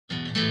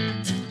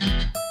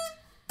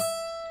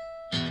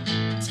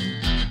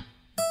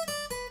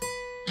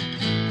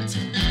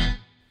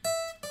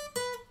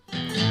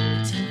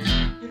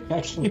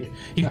actually.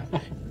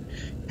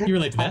 You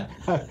relate to that?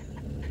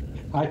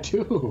 I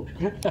do.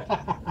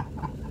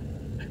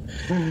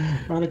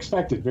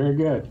 Unexpected. Very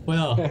good.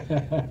 Well,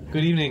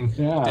 good evening,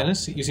 Yeah.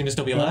 Dennis. You seem to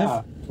still be alive.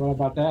 Yeah. What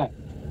about that?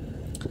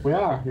 We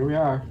are. Here we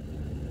are.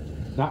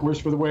 Not worse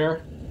for the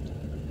wear.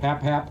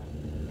 Happy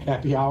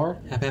hour.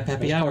 Happy That's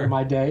part hour. of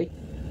my day.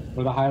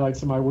 One of the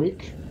highlights of my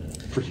week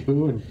for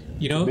you and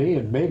for me,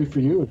 and maybe for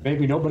you, and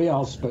maybe nobody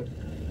else. But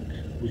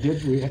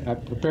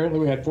apparently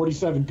we had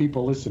 47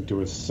 people listen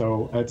to us.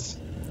 So it's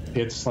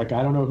like,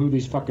 I don't know who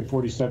these fucking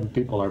 47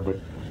 people are, but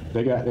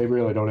they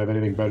really don't have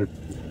anything better.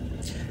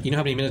 You know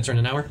how many minutes are in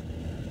an hour?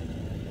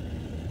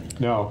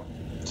 No,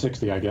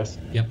 60, I guess.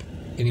 Yep.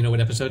 And you know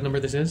what episode number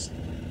this is?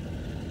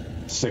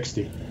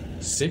 60.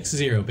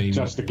 60, baby.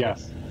 Just a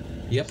guess.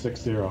 Yep.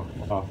 60. Wow.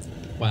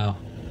 Wow.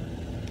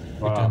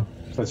 Wow.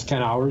 So that's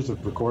 10 hours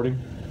of recording?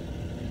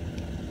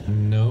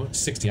 No,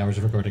 60 hours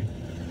of recording.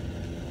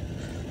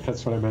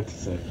 That's what I meant to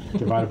say.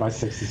 Divided by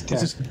 6 is 10.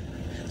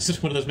 This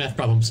is one of those math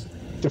problems.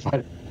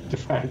 Divided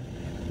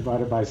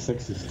by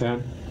 6 is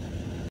 10.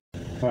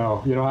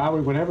 Oh,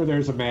 whenever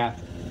there's a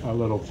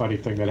little funny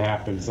thing that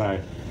happens,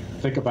 I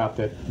think about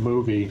that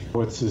movie,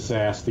 What's His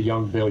Ass, the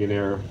young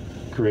billionaire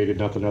created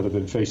nothing other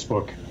than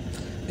Facebook.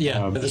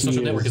 Yeah, but the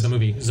social network is the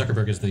movie.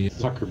 Zuckerberg is the...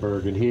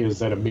 Zuckerberg, and he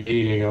is at a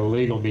meeting, a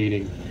legal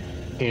meeting,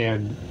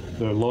 and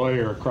the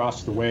lawyer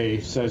across the way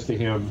says to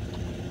him,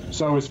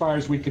 so as far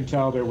as we can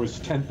tell, there was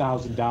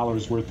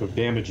 $10,000 worth of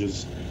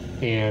damages,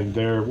 and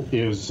there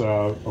is,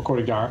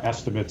 according to our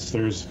estimates,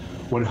 there's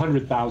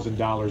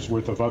 $100,000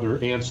 worth of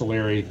other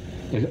ancillary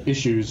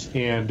issues,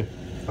 and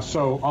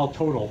so all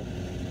total,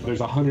 there's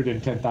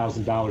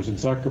 $110,000. And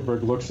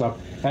Zuckerberg looks up,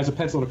 has a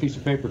pencil and a piece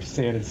of paper to his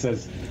hand, and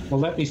says, well,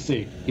 let me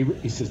see.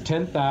 He says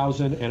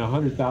 10,000 and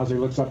 100,000. He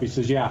looks up, he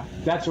says, yeah,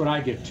 that's what I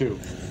get too.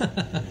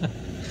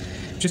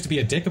 Just to be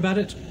a dick about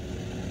it,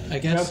 I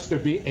guess? Just to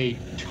be a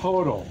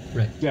total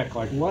dick.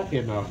 Like, what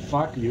in the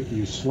fuck?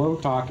 You slow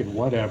talking,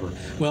 whatever.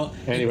 Well,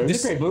 anyway,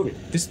 it's a great movie.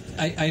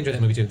 I enjoy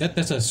that movie too.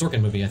 That's a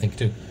Sorkin movie, I think,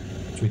 too,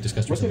 which we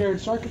discussed recently.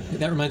 What's it, Aaron Sorkin?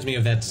 That reminds me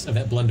of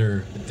that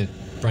blunder that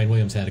Brian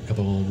Williams had a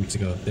couple of weeks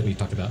ago that we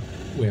talked about,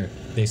 where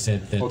they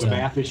said that... Oh, the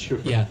math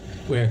issue. Yeah,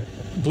 where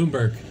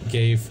Bloomberg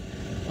gave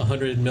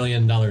 $100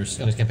 million on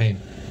his campaign,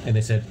 and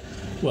they said,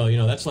 well,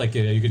 that's like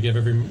you could give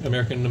every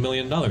American $1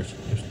 million. It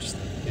was just,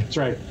 That's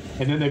right.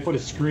 And then they put a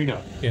screen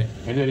up. Yeah.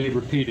 And then he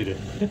repeated it.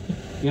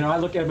 I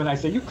look at him and I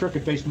say, you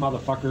crooked-faced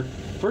motherfucker.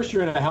 First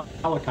you're in a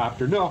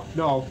helicopter. No,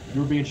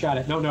 you were being shot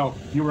at. No,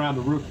 you were on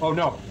the roof. Oh,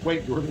 no,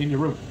 wait, you were in your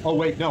room. Oh,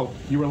 wait, no,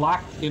 you were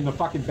locked in the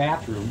fucking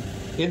bathroom,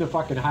 in the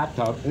fucking hot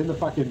tub, in the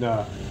fucking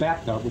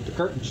bathtub with the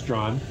curtains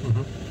drawn.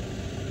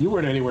 Mm-hmm. You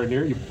weren't anywhere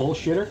near, you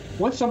bullshitter.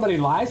 Once somebody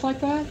lies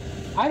like that,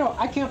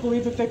 I can't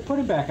believe that they put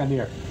him back on the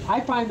air. I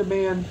find the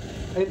man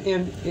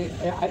an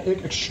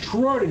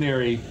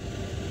extraordinary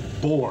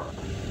bore.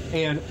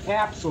 And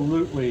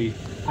absolutely,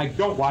 I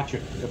don't watch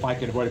it if I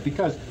can avoid it,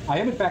 because I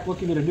am in fact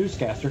looking at a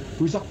newscaster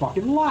who's a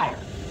fucking liar.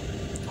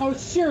 Oh, a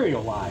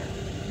serial liar.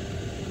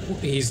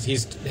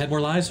 He's had more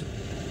lies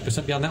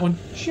beyond that one?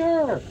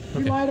 Sure.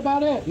 Okay. He lied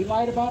about it. He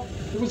lied about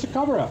it was a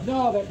cover-up.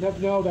 No,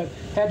 that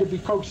had to be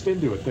coaxed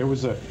into it.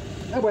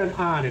 That went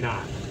on and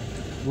on.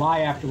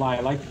 Lie after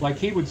lie. Like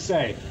he would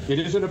say, it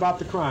isn't about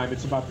the crime,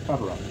 it's about the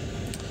cover-up.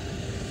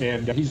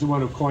 And he's the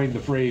one who coined the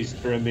phrase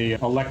during the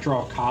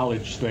electoral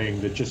college thing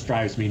that just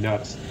drives me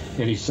nuts.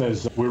 And he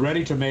says, we're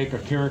ready to make a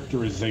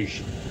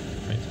characterization.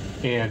 Right.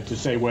 And to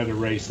say whether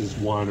race is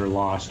won or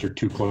lost or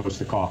too close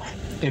to call.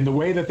 And the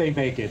way that they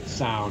make it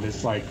sound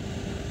is like,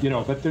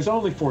 but there's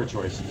only 4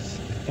 choices.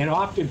 And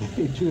often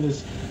they do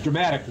this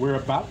dramatic, we're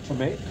about to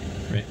make.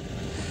 Right.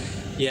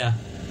 Yeah.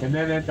 And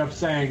then end up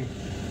saying,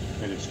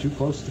 and it's too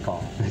close to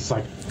call. And it's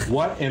like,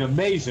 what an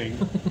amazing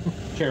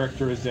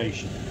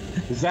characterization.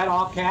 Is that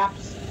all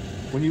caps?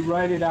 When you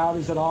write it out,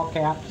 is it all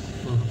caps?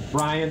 Mm-hmm.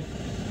 Brian,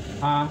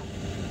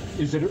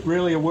 is it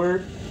really a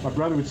word? My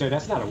brother would say,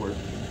 that's not a word.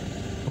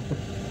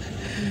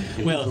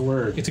 Well, a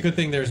word. It's a good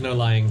thing there's no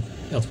lying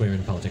elsewhere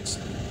in politics.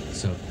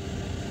 So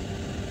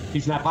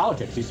he's not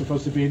politics. He's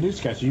supposed to be a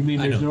newscaster. You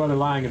mean there's no other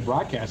lying in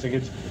broadcasting?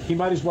 He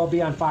might as well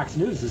be on Fox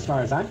News as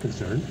far as I'm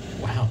concerned.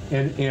 Wow.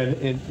 And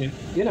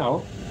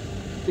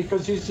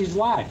because he's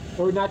lied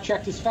or not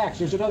checked his facts.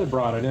 There's another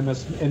broad on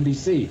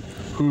MSNBC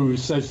who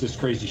says this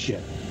crazy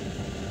shit.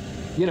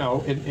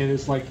 And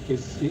it's like,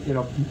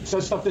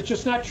 says stuff that's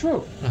just not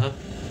true. Uh-huh.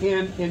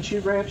 And she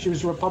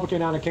was a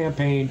Republican on a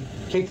campaign.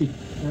 Katie,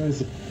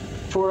 is it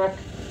Turek?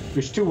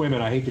 There's 2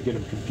 women. I hate to get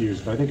them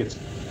confused, but I think it's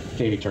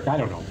Katie Turk. I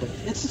don't know. But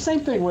it's the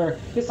same thing where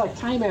it's like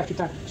time after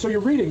time. So you're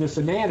reading this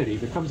inanity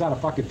that comes out of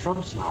fucking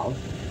Trump's mouth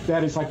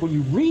that is like when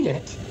you read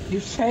it, you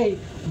say,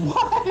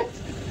 what?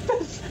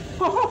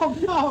 Oh,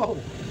 no.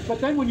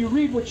 But then when you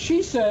read what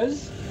she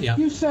says,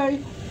 you say,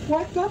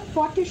 what the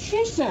fuck is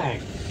she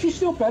saying? She's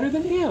still better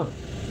than him.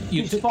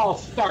 These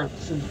false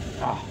starts. And,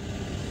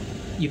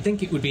 You'd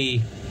think it would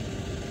be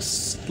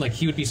like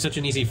he would be such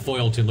an easy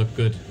foil to look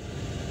good,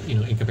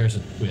 in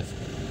comparison with.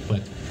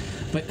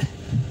 But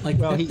Like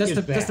Well,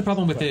 that's the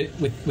problem with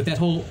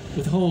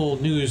the whole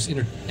news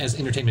as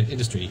entertainment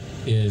industry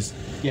is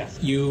Yes.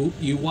 you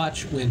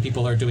watch when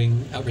people are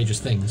doing outrageous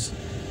things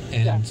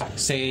and Yeah.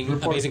 saying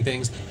Report. amazing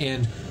things,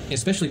 and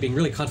especially being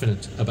really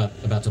confident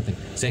about something,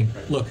 saying,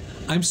 Right. "Look,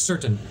 I'm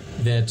certain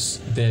that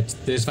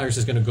this virus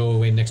is going to go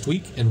away next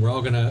week, and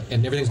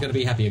everything's going to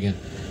be happy again,"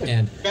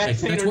 and like,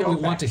 Vaccine that's or what no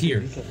we want to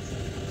hear. vaccine.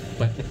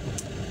 But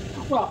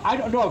Well, I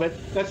don't know.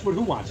 That's what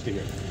who wants to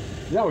hear.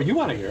 Is that what you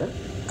want to hear?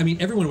 I mean,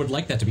 everyone would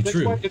like that to be That's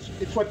true.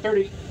 It's what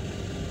 30.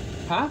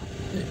 Huh?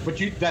 But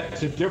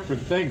that's a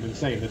different thing than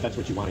saying that that's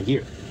what you want to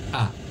hear.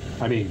 Ah,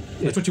 I mean,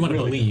 that's what you want to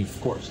really, believe.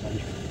 Of course. I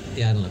mean,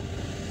 Yeah, I don't know.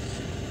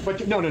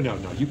 but no.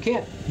 You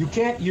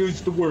can't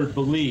use the word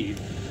believe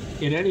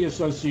in any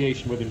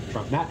association with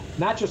Trump.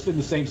 Not just in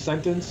the same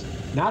sentence,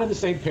 not in the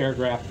same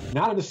paragraph,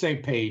 not on the same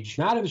page,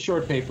 not in the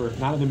short paper,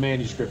 not in the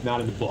manuscript, not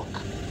in the book.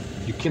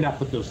 You cannot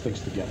put those things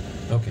together.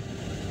 Okay.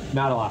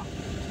 Not allowed.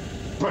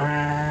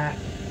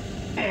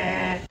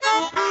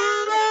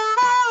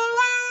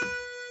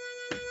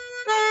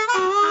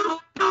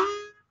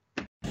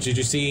 Did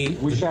you see?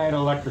 Wish I had an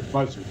electric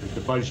buzzer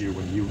to buzz you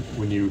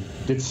when you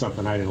did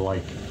something I didn't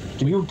like.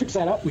 Can you fix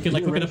that up? We could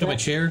like hook it up to my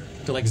chair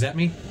to like zap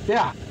me.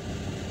 Yeah.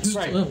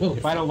 Right. Whoa.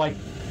 If I don't like.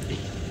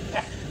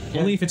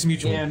 Only if it's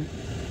mutual. And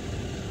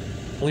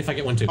Only if I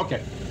get one too.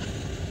 okay.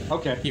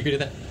 You agree to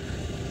that?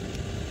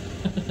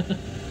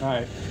 All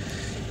right.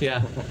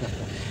 Yeah.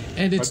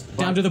 And it's But-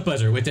 down to the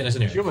buzzer with Dennis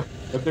and Eric.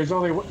 But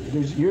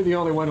you're the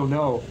only one who'll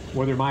know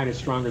whether mine is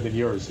stronger than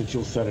yours since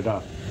you'll set it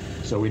up.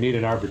 So we need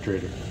an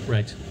arbitrator.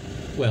 Right.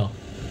 Well,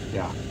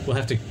 Yeah. we'll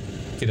have to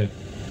get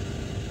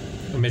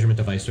a measurement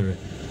device, or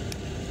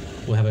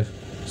we'll have a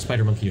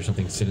spider monkey or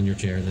something sit in your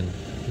chair, and then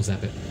we'll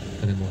zap it,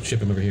 and then we'll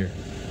ship him over here.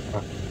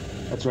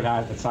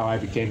 That's how I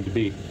became to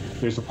be.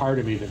 There's a part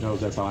of me that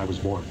knows that's how I was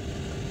born.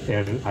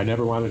 And I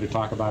never wanted to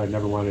talk about it,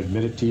 never wanted to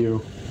admit it to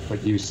you,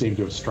 but you seem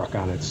to have struck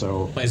on it.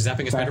 So By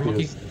zapping a spider fact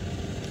monkey? is,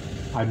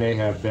 I may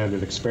have been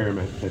an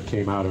experiment that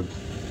came out of.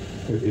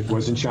 It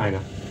was in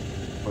China.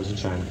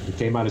 It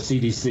came out of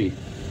CDC.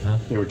 Huh?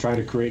 They were trying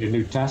to create a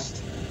new test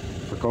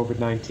for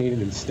COVID-19,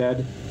 and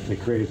instead they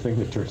created a thing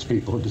that turns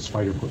people into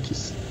spider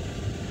monkeys.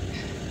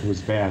 It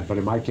was bad, but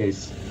in my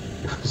case,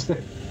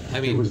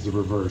 it was the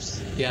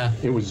reverse. Yeah.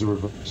 It was the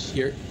reverse.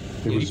 You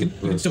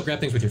can still grab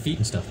things with your feet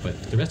and stuff,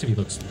 but the rest of you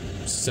looks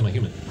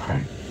semi-human.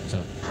 Right.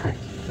 So Right.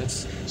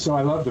 that's So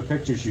I love the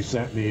pictures you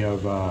sent me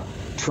of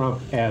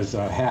Trump as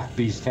a half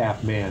beast,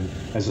 half man,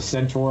 as a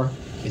centaur.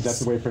 Is that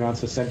the way you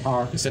pronounce a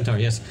centaur? the Centaur.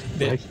 Yes,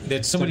 Right.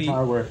 that somebody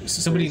Centaur where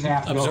he's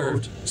half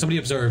observed. Somebody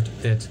observed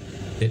that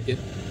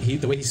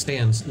the way he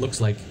stands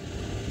looks like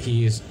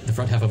he is the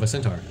front half of a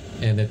centaur,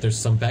 and that there's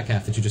some back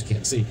half that you just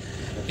can't see.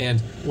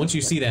 And once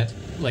you see that,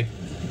 like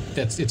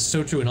it's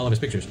so true in all of his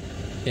pictures.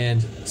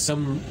 And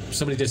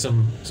somebody did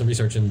some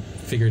research and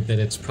figured that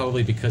it's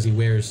probably because he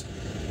wears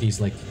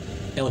these like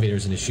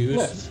elevators in his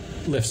shoes,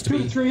 lifts to 2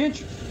 be to 3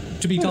 inches.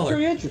 to be 2 to taller,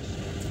 3 inches.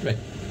 right?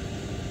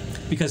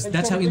 Because And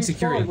that's so how he's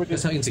insecure. forward with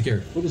That's his- how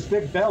insecure. With his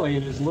big belly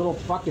and his little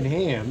fucking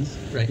hands,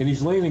 Right. and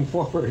he's leaning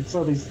forward.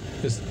 So these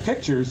This-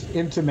 pictures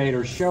intimate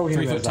or show him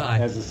 3-foot tie.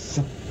 as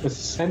a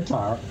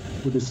centaur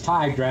with his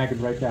tie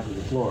dragging right down to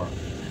the floor.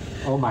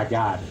 Oh my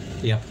God!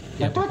 Yep.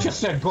 I thought you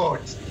said good.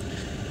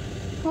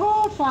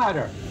 Oh,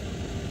 father.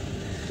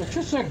 But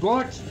you said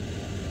good.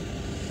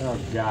 Oh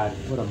God!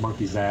 What a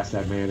monkey's ass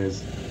that man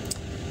is.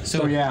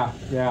 So yeah.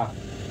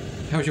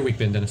 How's your week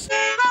been, Dennis?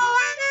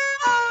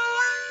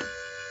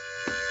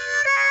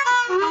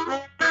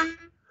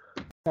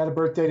 Had a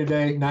birthday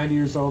today. 90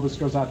 years old. This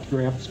goes out to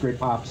Gramps, Great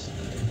Pops.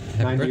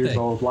 Happy 90 years birthday.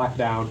 old.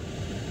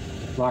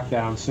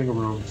 Lockdown. Single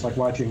room. It's like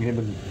watching him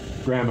and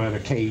Grandma in a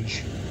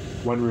cage,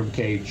 one-room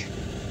cage.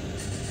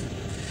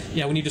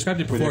 Yeah, when you described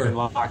it Where they've been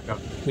before, locked up.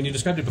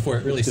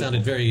 it really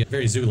sounded very,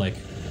 very zoo-like.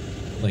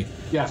 Like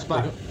Yes,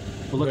 but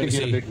we're looking going to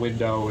at a see- big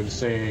window and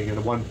saying,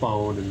 and one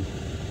phone, and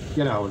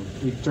and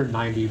he turned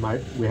 90.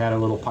 We had a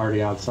little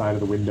party outside of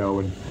the window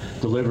and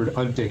delivered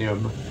unto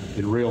him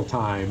in real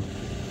time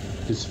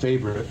his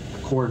favorite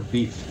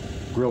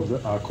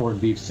grilled corned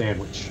beef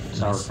sandwich,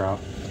 sauerkraut,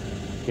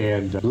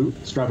 and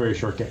strawberry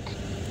shortcake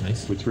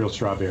nice. with real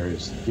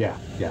strawberries. Yeah.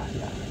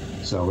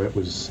 So it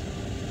was.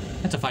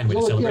 That's a fine way to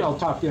Well, celebrate.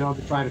 tough.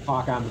 They're trying to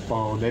talk on the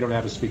phone. They don't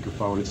have a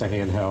speakerphone. It's a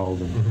handheld,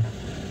 and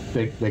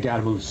they got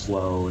to move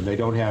slow, and they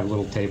don't have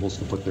little tables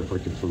to put their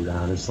freaking food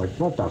on. It's like,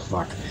 what the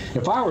fuck?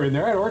 If I were in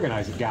there, I'd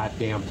organize a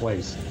goddamn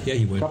place. Yeah,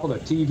 you A would. couple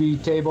of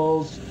TV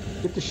tables.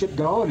 Get the shit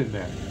going in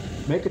there.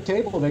 Make a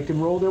table they can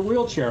roll their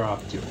wheelchair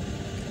up to. Get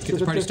So this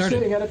that party they're started.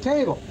 sitting at a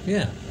table.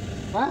 Yeah.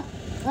 Huh?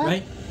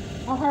 Right.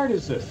 How hard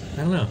is this?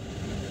 I don't know.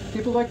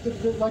 People like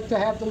to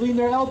have to lean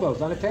their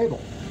elbows on a table,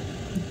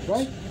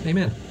 right?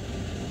 Amen.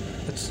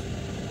 That's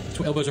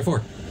what elbows are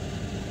for.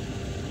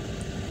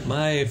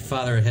 My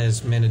father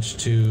has managed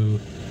to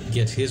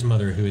get his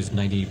mother, who is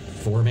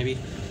 94 maybe,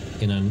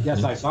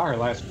 Yes, I saw her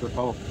last trip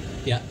home.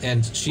 Yeah,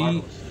 and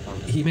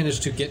he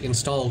managed to get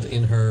installed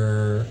in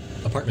her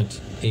apartment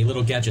a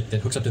little gadget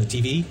that hooks up to the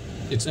TV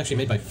it's actually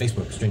made by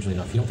Facebook, strangely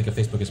enough. You don't think of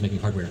Facebook as making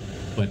hardware,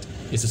 but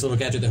it's this little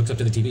gadget that hooks up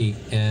to the TV,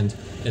 and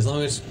as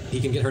long as he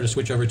can get her to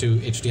switch over to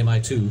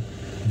HDMI 2,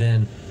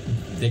 then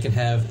they can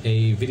have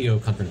a video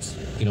conference,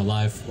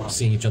 live,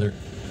 seeing each other,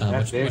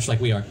 much like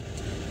we are.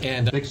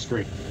 And big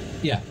screen.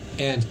 Yeah,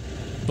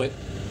 but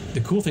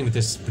the cool thing that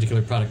this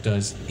particular product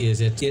does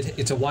is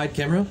it's a wide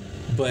camera,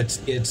 but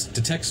it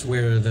detects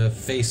where the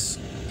face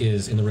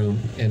is in the room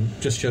and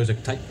just shows a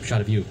tight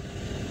shot of you.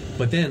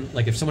 But then,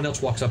 like, if someone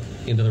else walks up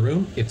into the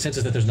room, it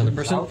senses that there's another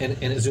person, and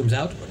it zooms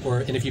out.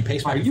 And if you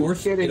pace back and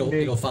forth,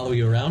 it'll follow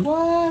you around.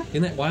 What?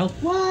 Isn't that wild?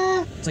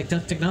 What? It's like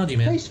technology,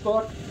 man.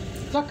 Facebook.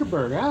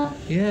 Zuckerberg, huh?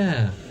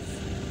 Yeah.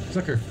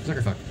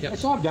 Zuckerfuck. Yep. I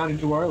saw him down in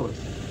New Orleans.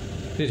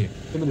 Did you?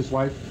 Him and his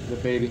wife, the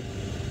baby.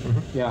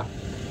 Mm-hmm. Yeah.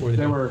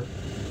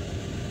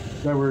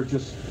 They were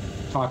just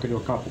talking to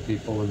a couple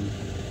people and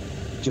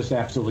just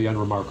absolutely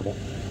unremarkable.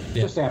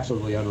 Yeah. Just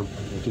absolutely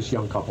unremarkable. Just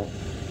young couple.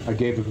 I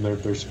gave them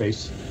their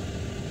space.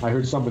 I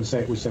heard someone say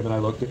it was him, and I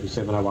looked, it was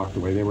him, and I walked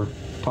away. They were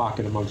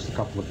talking amongst a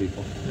couple of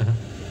people.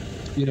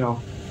 Uh-huh.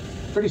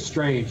 Pretty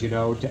strange,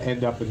 to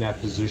end up in that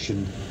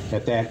position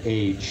at that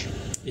age.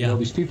 Yeah.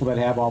 These people that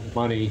have all the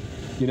money,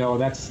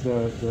 that's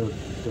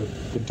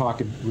been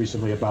talking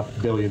recently about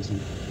billions and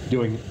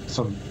doing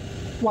some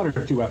 1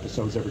 or 2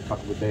 episodes every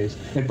couple of days.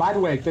 And by the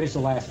way, I finished The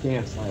Last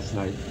Dance last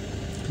night.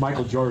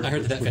 Michael Jordan. I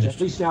heard that which finished.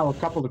 At least now a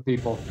couple of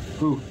people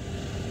who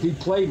he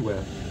played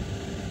with.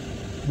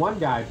 One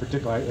guy in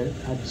particular,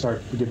 I'm sorry,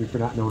 forgive me for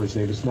not knowing his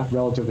name, it's not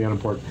relatively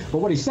unimportant. But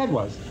what he said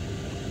was,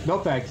 no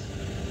thanks,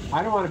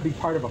 I don't want to be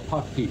part of a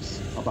puff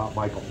piece about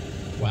Michael.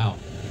 Wow.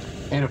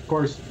 And of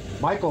course,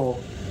 Michael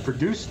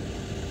produced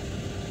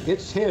it.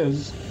 It's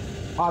his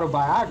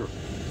autobiography,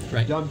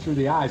 right, done through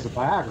the eyes of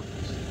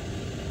biographers.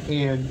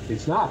 And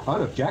it's not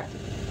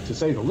unobjective, to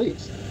say the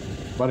least.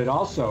 But it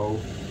also,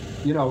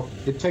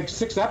 it takes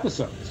 6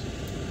 episodes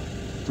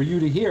for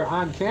you to hear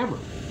on camera,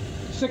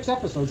 6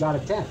 episodes out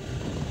of 10,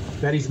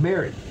 that he's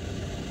married.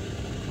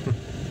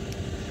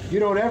 You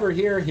don't ever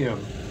hear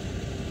him,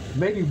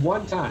 maybe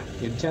one time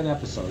in 10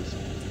 episodes,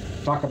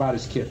 talk about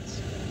his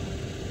kids.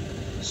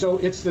 So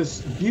it's this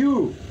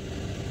view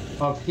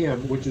of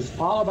him, which is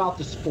all about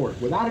the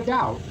sport, without a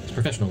doubt. It's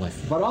professional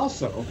life. But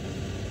also,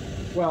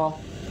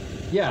 well,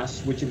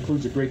 yes, which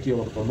includes a great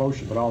deal of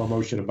emotion, but all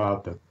emotion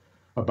about the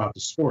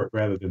sport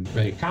rather than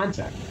any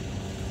contact.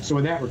 So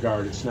in that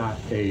regard, it's not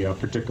a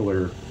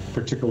particularly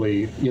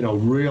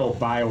real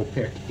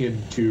biopic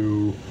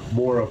into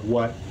more of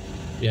what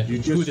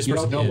you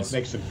don't know what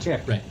makes him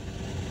tick. Right.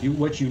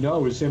 What you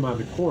know is him on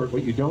the court.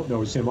 What you don't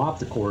know is him off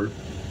the court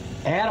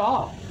at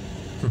all.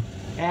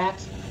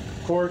 At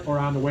court or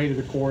on the way to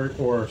the court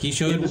or he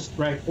showed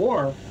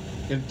or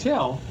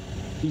until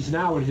he's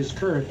now in his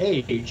current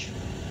age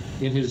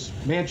in his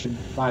mansion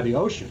by the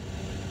ocean,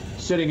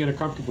 sitting in a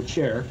comfortable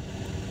chair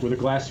with a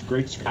glass of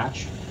great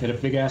scotch and a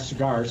big ass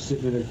cigar,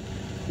 sitting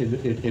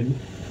in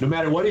no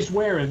matter what he's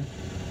wearing,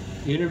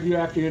 interview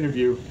after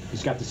interview,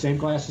 he's got the same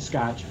glass of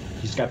scotch,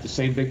 he's got the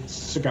same big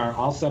cigar,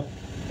 all set,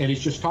 and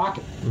he's just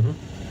talking.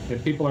 Mm-hmm.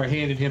 And people are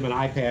handing him an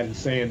iPad and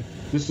saying,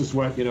 this is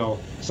what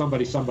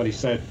somebody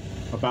said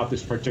about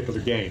this particular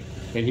game,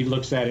 and he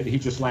looks at it and he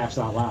just laughs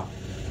out loud.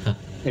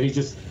 And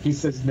he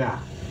says, nah,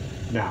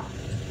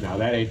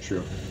 that ain't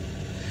true.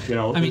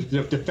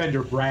 The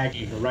defender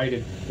bragging,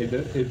 right?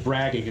 In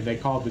bragging, and they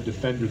called the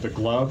defender the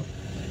glove,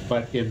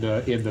 but in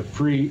the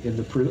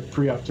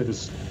pre up to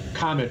this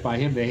comment by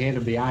him, they hand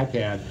him the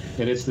iPad,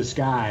 and it's this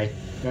guy.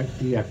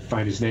 You have to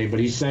find his name, but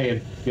he's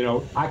saying,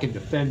 I can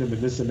defend him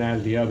and this and that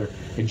and the other.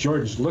 And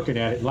Jordan's looking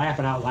at it,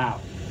 laughing out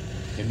loud.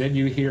 And then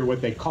you hear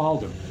what they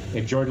called him,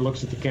 and Jordan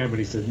looks at the camera and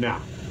he says, "Nah,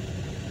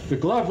 the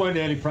glove wasn't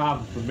any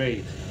problem for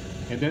me."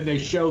 And then they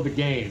show the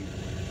game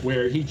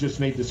where he just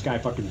made this guy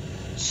fucking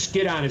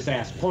skid on his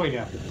ass, point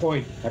after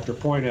point after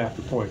point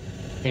after point.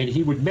 And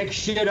he would make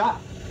shit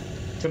up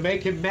to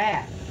make him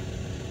mad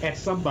at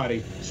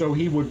somebody so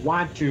he would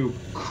want to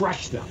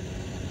crush them.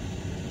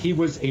 He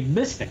was a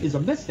mystic, is a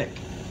mystic.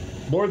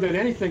 More than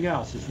anything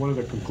else is one of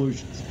the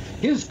conclusions.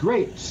 His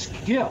great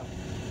skill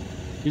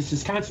is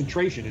his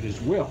concentration and his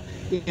will.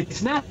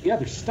 It's not the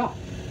other stuff.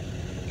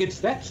 It's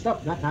that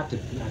stuff, not to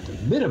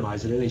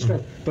minimize it in any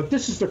stretch, but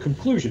this is the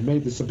conclusion.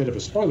 Made this a bit of a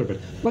spoiler, but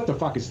what the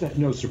fuck is that?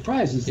 No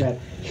surprise is that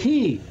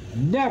he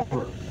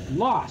never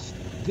lost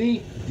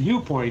the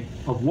viewpoint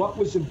of what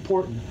was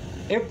important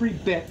every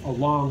bit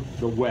along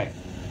the way.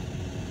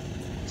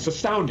 It's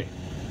astounding.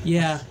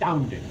 Yeah.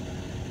 Astounding.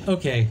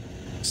 Okay,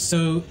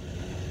 so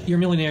you're a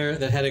millionaire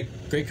that had a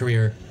great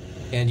career,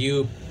 and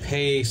you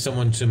pay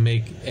someone to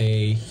make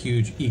a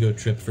huge ego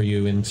trip for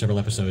you in several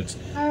episodes.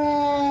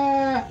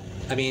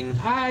 I mean,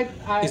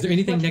 is there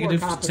anything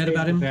negative said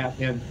about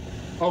him?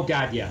 Oh,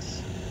 God,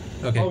 yes.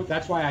 Okay. Oh,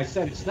 that's why I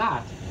said it's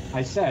not.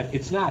 I said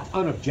it's not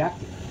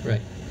unobjective. Right.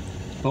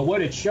 But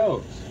what it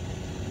shows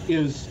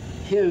is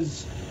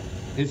his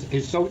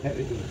so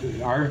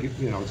argue.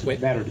 It's a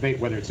matter of debate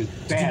whether it's his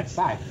bad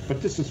side.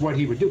 But this is what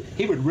he would do.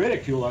 He would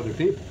ridicule other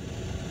people,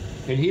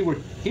 and he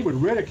would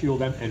ridicule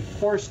them and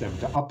force them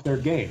to up their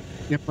game,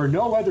 if for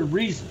no other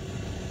reason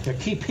to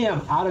keep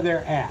him out of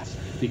their ass,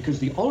 because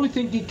the only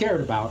thing he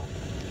cared about,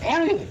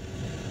 anything,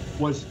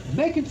 was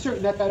making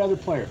certain that that other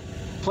player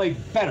played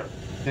better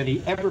than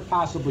he ever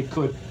possibly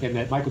could, and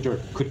that Michael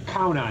Jordan could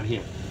count on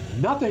him.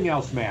 Nothing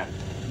else mattered.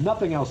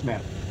 Nothing else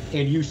mattered.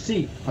 And you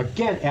see,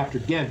 again after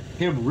again,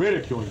 him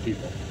ridiculing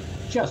people,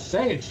 just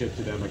saying shit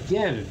to them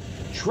again, and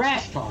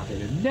trash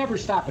talking, and never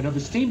stopping of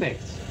his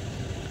teammates.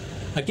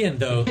 Again,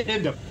 though,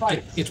 into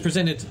fights. It's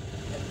presented.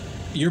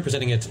 You're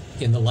presenting it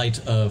in the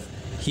light of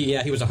he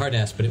was a hard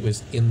ass, but it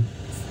was in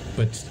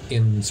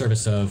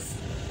service of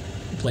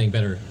playing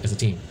better as a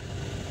team.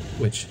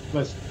 Which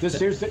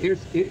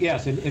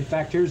yes, and in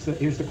fact, here's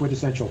the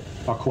quintessential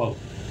quote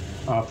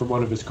from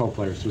one of his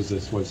co-players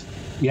was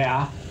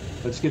yeah,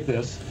 let's get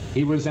this.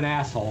 He was an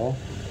asshole.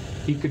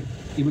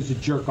 He was a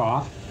jerk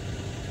off.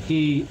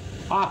 He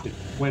often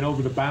went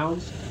over the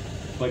bounds,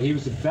 but he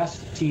was the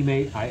best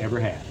teammate I ever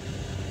had.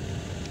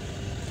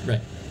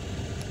 Right.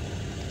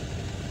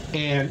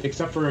 And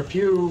except for a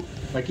few,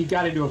 like he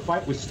got into a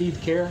fight with Steve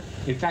Kerr.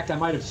 In fact, I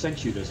might have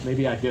sent you this.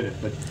 Maybe I didn't,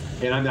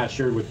 and I'm not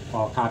sure with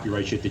all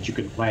copyright shit that you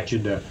can latch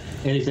into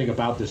anything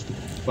about this.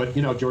 But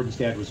you know, Jordan's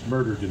dad was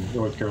murdered in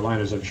North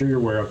Carolina, as I'm sure you're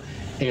aware of.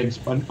 And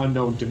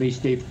unknown to me,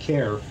 Steve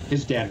Kerr,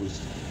 his dad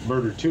was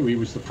murdered too. He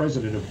was the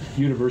president of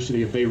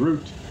University of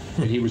Beirut,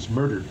 and he was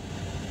murdered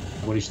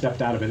when he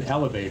stepped out of an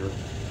elevator.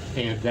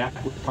 And that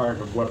was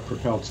part of what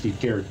propelled Steve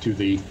Kerr to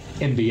the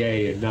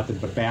NBA and nothing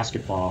but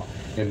basketball,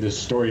 and this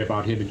story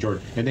about him and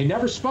Jordan. And they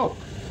never spoke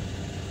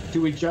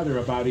to each other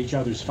about each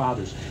other's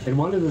fathers. And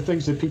one of the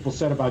things that people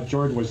said about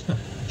Jordan was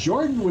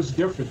Jordan was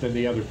different than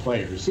the other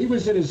players. He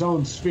was in his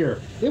own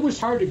sphere. It was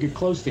hard to get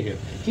close to him.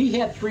 He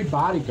had 3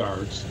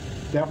 bodyguards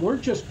that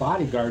weren't just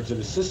bodyguards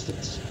and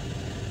assistants.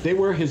 They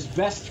were his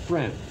best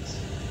friends.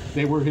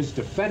 They were his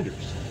defenders.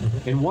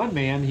 Mm-hmm. And one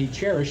man he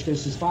cherished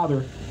as his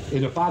father,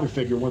 in a father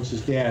figure once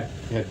his dad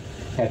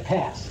had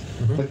passed.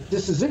 Mm-hmm. But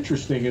this is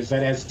interesting, is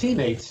that as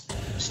teammates,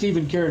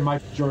 Stephen Kerr and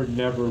Michael Jordan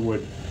never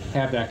would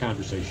have that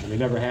conversation. They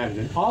never had it.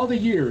 In all the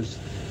years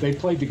they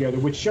played together,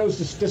 which shows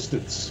this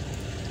distance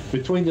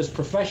between this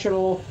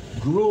professional,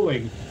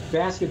 grueling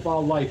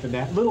basketball life and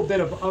that little bit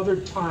of other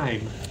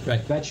time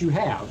that you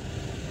have.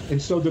 And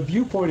so the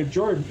viewpoint of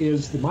Jordan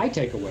is my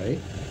takeaway.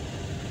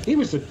 He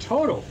was a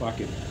total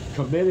fucking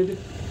committed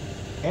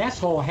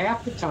asshole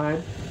half the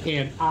time,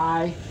 and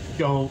I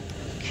don't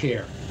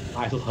care.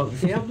 I love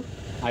him.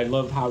 I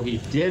love how he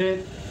did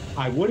it.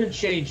 I wouldn't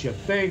change a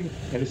thing.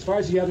 And as far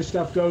as the other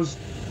stuff goes,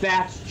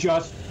 that's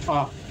just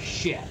tough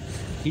shit.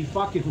 He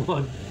fucking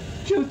won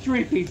 2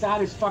 3-peats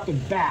on his fucking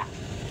back.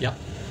 Yep.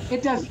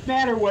 It doesn't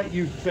matter what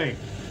you think,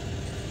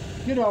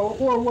 you know,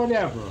 or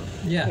whatever.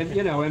 Yeah. And,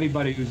 you know,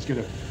 anybody who's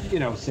going to, you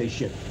know, say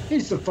shit.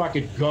 He's the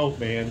fucking GOAT,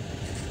 man.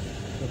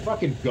 The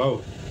fucking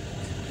GOAT.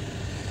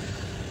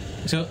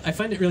 So I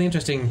find it really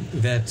interesting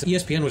that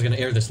ESPN was going to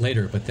air this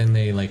later, but then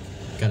they,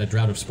 got a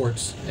drought of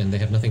sports, and they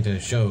have nothing to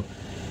show.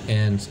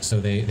 And so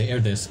they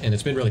aired this, and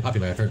it's been really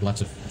popular. I've heard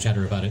lots of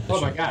chatter about it.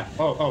 Oh, my God. It's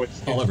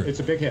all over. It's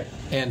a big hit.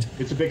 And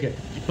it's a big hit.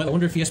 But I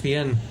wonder if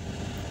ESPN,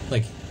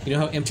 you know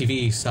how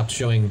MTV stopped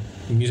showing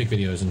music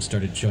videos and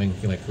started showing,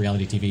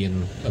 reality TV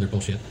and other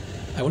bullshit?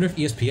 I wonder if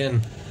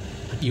ESPN,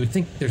 you would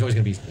think there's always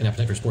going to be an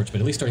appetite for sports, but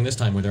at least during this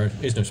time where there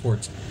is no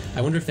sports,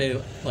 I wonder if they,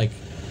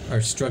 are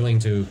struggling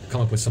to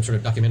come up with some sort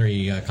of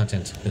documentary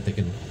content that they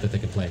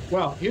can play.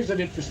 Well, here's an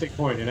interesting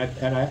point, and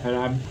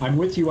I'm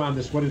with you on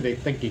this. What are they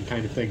thinking,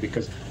 kind of thing?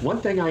 Because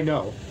one thing I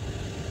know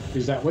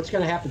is that what's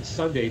going to happen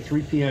Sunday,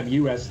 3 p.m.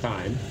 U.S.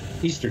 time,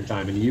 Eastern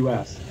time in the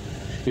U.S.,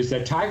 is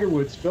that Tiger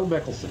Woods, Phil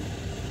Mickelson,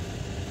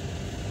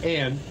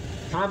 and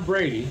Tom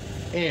Brady,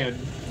 and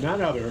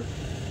none other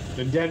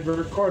than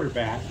Denver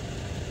quarterback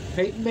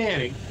Peyton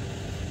Manning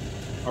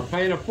are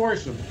playing a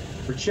foursome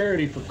for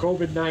charity for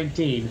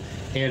COVID-19.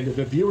 And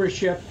the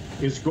viewership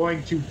is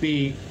going to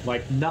be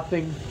like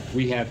nothing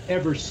we have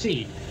ever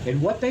seen. And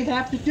what they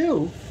have to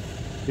do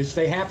is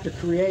they have to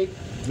create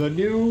the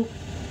new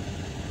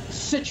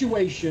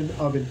situation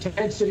of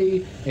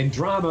intensity and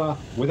drama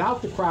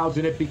without the crowds,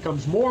 and it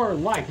becomes more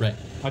like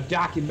a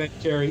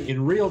documentary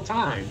in real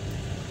time,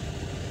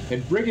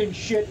 and bringing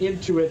shit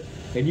into it.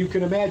 And you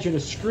can imagine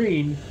a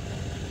screen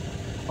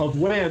of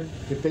when,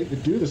 if they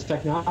could do this,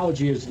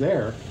 technology is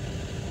there,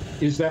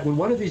 is that when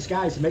one of these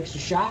guys makes a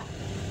shot,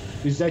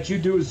 is that you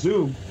do a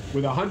zoom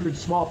with 100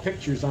 small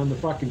pictures on the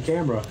fucking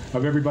camera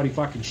of everybody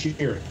fucking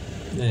cheering.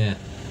 Yeah.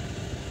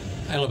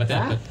 I don't know about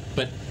that,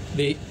 but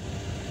it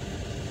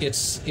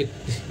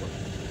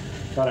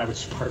thought I would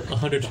spark.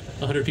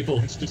 100 people.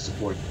 It's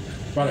disappointing.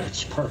 Thought I would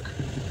spark.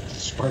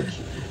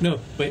 No,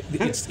 but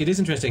it is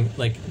interesting.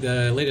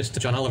 The latest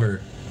John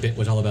Oliver bit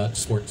was all about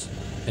sports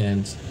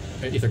and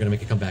if they're going to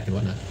make a comeback and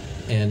whatnot,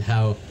 and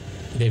how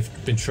they've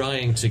been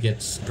trying to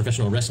get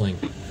professional wrestling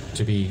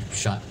to be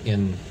shot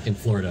in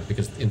Florida,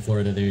 because in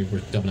Florida they were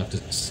dumb enough to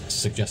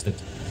suggest that,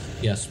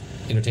 yes,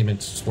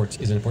 entertainment, sports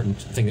is an important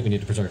thing that we need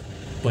to preserve.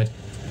 But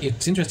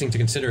it's interesting to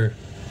consider,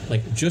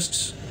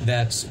 just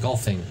that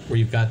golf thing, where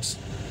you've got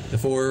the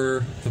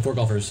four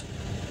golfers.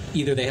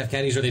 Either they have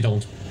caddies or they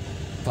don't.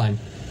 Fine.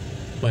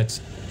 But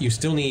you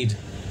still need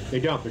They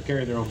don't. They're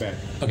carrying their own bag.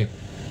 Okay,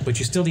 but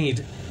you still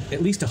need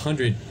at least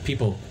 100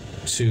 people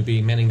to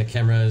be manning the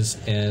cameras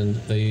and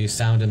the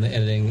sound and the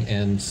editing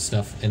and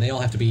stuff, and they all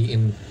have to be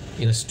in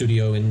a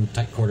studio in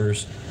tight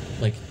quarters.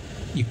 Like,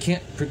 you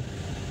can't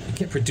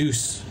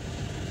produce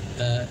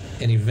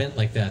an event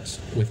like that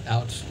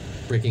without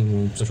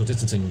breaking social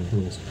distancing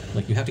rules.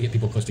 Like, you have to get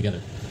people close together,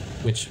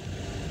 which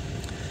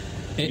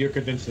you're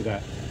convinced of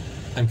that.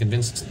 I'm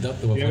convinced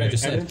of what I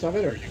just said. Evidence of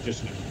it, or you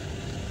just know?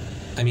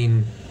 I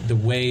mean, the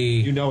way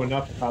you know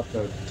enough about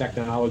the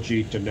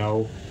technology to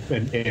know,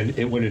 and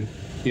it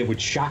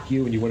would shock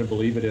you, and you wouldn't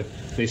believe it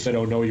if they said,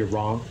 "Oh no, you're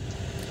wrong."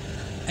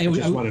 I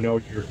just want to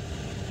know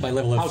my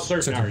level of how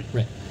certain are you?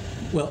 Right.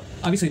 Well,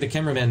 obviously the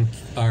cameramen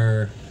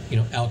are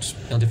out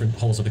on different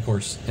holes of the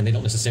course, and they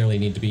don't necessarily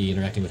need to be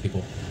interacting with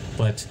people.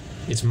 But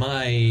it's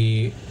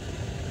my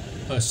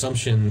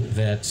assumption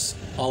that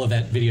all of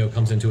that video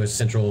comes into a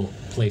central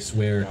place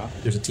where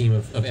there's a team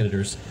of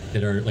editors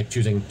that are like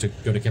choosing to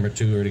go to camera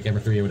 2 or to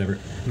camera 3 or whatever.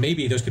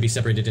 Maybe those could be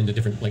separated into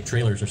different like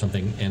trailers or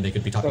something, and they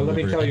could be talking. So let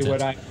me tell you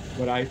headsets.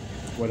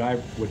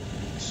 what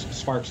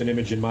sparks an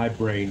image in my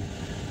brain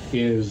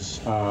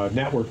is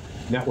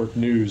network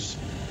news,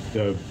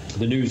 the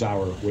news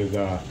hour with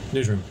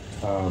newsroom.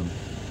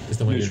 Is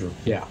the one newsroom?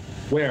 Yeah.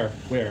 Where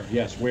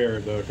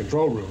the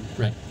control room.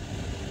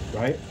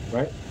 Right.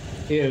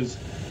 Is,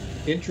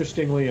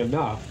 interestingly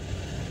enough,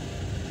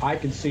 I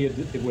can see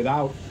it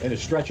without any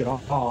stretch at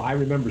all. I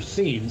remember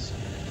scenes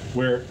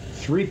where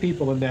 3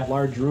 people in that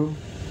large room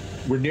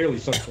were nearly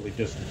socially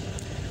distanced.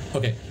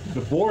 Okay.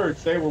 The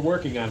boards they were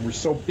working on were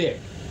so big,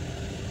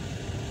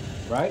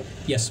 right?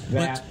 Yes,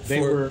 that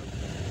but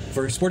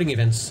for sporting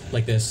events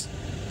like this,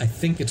 I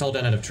think it's all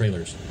done out of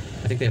trailers.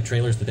 I think they have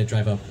trailers that they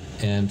drive up,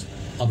 and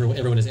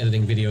everyone is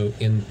editing video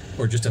in,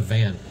 or just a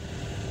van.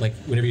 Like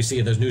whenever you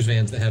see those news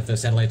vans that have the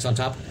satellites on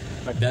top,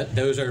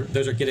 those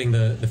are getting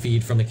the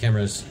feed from the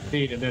cameras.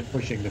 Feed and then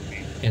pushing the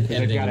feed. And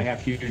they've got to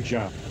have huge.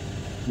 Yeah.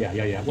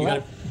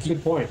 Well,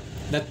 good point.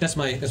 That's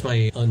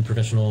my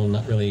unprofessional,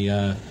 not really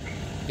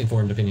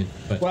informed opinion.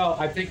 But well,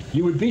 I think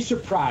you would be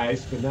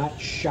surprised but not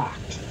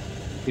shocked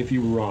if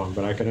you were wrong.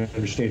 But I can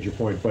understand your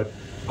point. But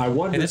I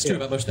wonder. And that's true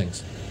about most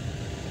things.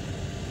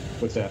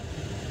 What's that?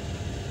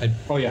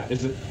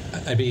 Is it?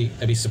 I'd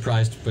be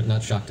surprised but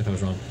not shocked if I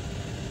was wrong.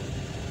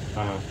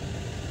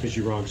 Because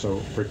you're wrong so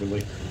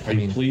frequently. Are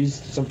you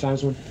pleased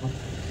sometimes when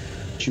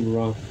you were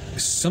wrong?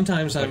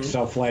 Sometimes like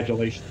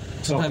self-flagellation.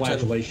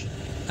 Self-flagellation.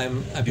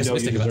 I'm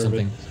pessimistic about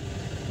something.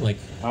 It. Like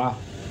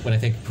when I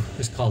think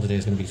this call today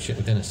is going to be shit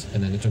with Dennis,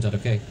 and then it turns out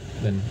okay,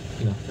 then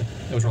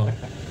I was wrong,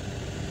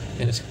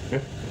 and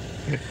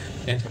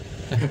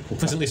I'm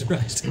pleasantly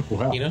surprised.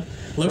 Well,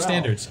 low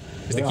standards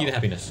is the key to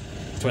happiness.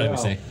 That's what I would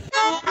say.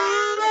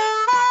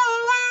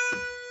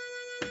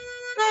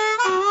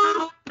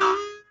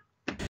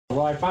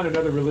 Well, I found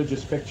another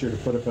religious picture to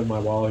put up on my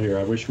wall here.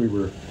 I wish we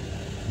were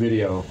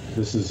video.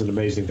 This is an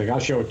amazing thing. I'll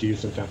show it to you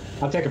sometime.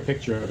 I'll take a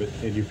picture of it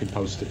and you can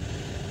post it.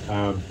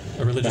 A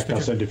religious picture?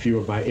 I'll send a few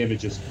of my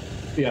images.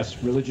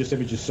 Yes, religious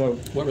images. So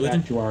what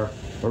religion? Back to our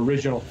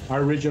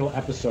original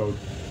episode,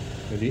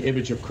 and the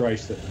image of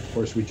Christ that, of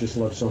course, we just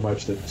love so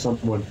much that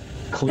someone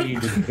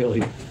cleaned and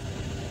Billy.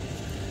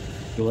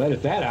 You'll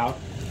edit that out.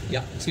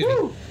 Yeah, excuse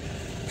me.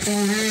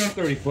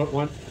 30-foot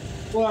one.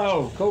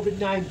 Whoa,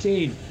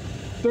 COVID-19.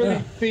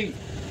 30 feet.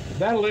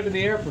 That'll live in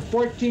the air for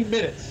 14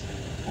 minutes.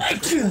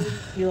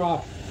 You're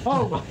off.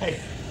 Oh my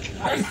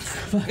God.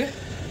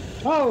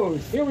 Oh,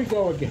 here we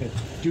go again.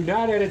 Do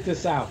not edit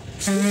this out.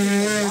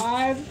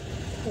 Live.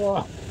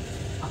 Oh.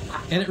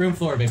 Edit room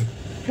floor, baby.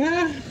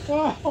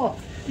 Oh,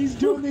 he's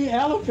doing the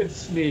elephant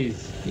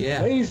sneeze.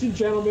 Yeah. Ladies and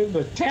gentlemen,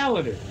 the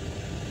talented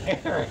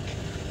Eric.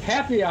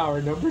 Happy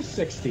hour number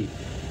 60.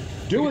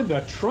 Doing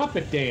the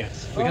trumpet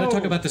dance. We got to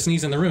talk about the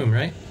sneeze in the room,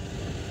 right?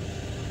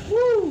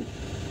 Woo!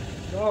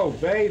 Oh,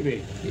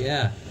 baby.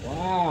 Yeah.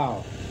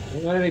 Wow.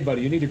 Don't let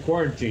anybody. You need to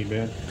quarantine,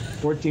 man.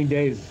 14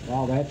 days,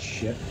 all that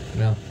shit.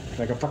 Well. It's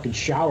like a fucking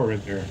shower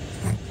in there.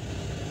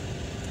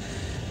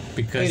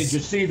 Because. Hey, did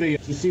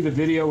you see the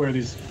video where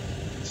these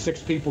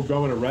 6 people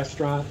go in a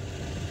restaurant,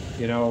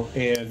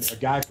 and a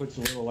guy puts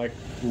a little like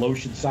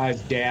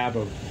lotion-sized dab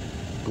of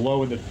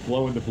glow in the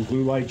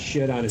blue light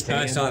shit on his hand?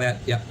 I saw that.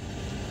 Yep.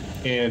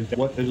 And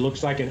what it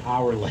looks like an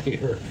hour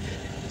later.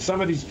 Some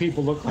of these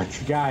people look like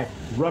the guy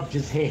rubbed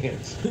his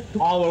hands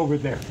all over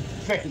their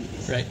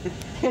face. Right.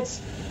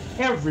 It's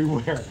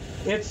everywhere.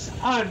 It's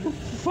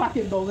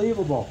unfucking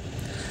believable.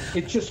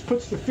 It just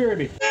puts the fear in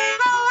me.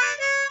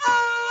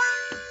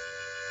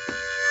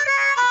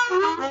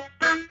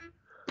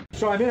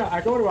 So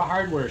I go to a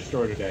hardware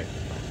store today,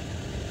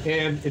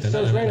 and it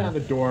says right on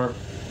the door,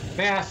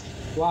 mask,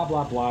 blah,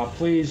 blah, blah.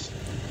 Please,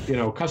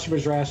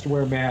 customers are asked to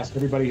wear a mask.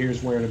 Everybody here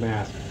is wearing a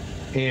mask.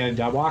 And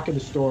I walk in the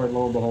store, and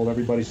lo and behold,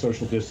 everybody's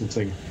social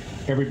distancing.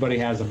 Everybody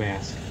has a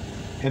mask.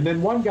 And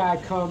then one guy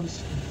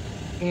comes,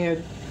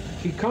 and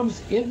he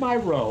comes in my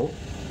row,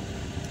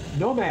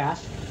 no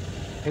mask.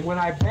 And when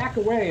I back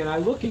away and I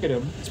look at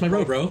him... It's my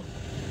row, bro.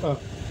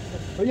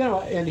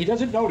 And he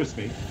doesn't notice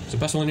me. It's a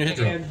bustle in your head.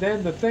 And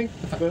then the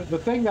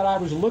thing that I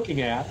was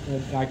looking at,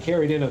 and I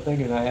carried in a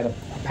thing, and I had a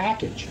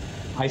package.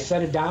 I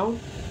set it down.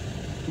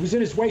 It was in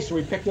his way, so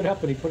he picked it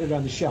up and he put it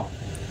on the shelf.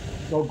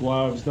 No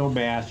gloves, no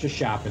mask, just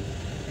shopping.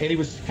 And he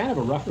was kind of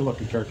a rougher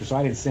looking character, so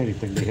I didn't say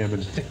anything to him.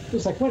 And it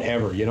was like,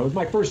 whatever, you know, it was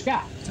my first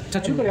guy.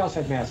 Everybody else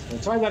had masks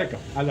on, so I let it go.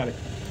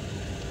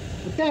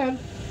 But then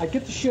I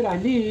get the shit I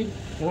need,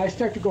 and I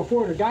start to go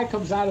forward. A guy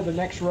comes out of the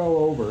next row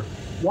over,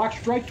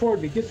 walks right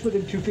toward me, gets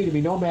within 2 feet of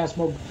me, no mask,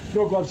 no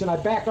gloves, and I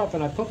back up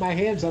and I put my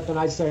hands up and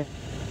I say,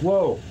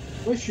 whoa,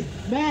 what's your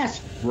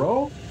mask,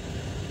 bro?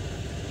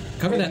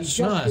 Cover that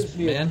schnoz,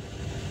 man.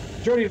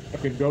 Dirty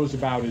fucking goes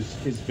about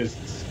his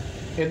business.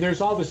 And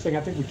there's all this thing,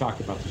 I think we talked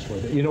about this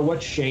before, you know,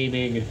 what's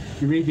shaming, and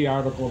you read the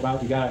article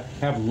about you gotta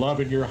have love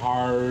in your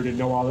heart and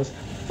know all this.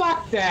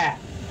 Fuck that!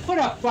 Put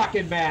a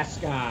fucking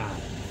mask on.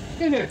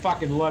 Isn't it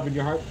fucking love in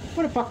your heart?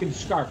 Put a fucking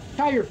scarf.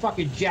 Tie your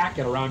fucking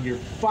jacket around your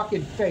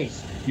fucking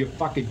face, you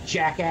fucking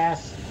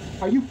jackass.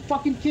 Are you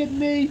fucking kidding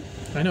me?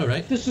 I know,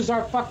 right? This is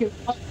our fucking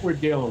life we're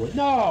dealing with.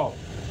 No!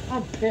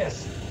 I'm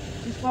pissed.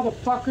 These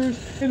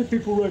motherfuckers, and the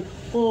people are like,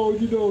 oh,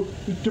 you know,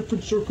 there's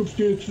different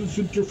circumstances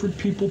and different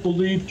people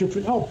believe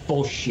different. Oh,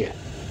 bullshit.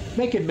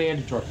 Make it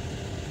mandatory.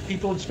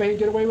 People in Spain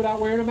get away without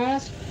wearing a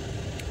mask?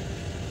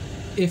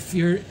 If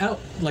you're out,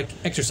 like,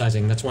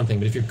 exercising, that's one thing.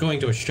 But if you're going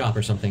to a shop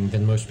or something,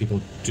 then most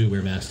people do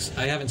wear masks.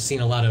 I haven't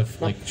seen a lot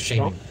of, like,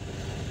 shaming.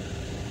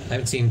 I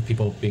haven't seen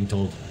people being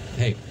told,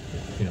 hey,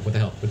 you know, what the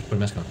hell, put a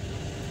mask on.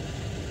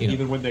 You know.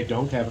 Even when they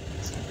don't have a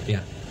mask?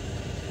 Yeah.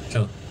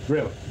 So.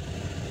 Really?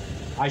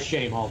 I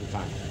shame all the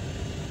time.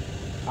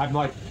 I'm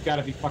like, you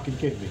gotta be fucking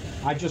kidding me.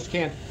 I just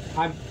can't.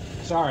 I'm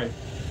sorry.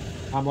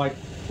 I'm like,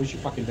 where's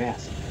your fucking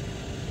mask?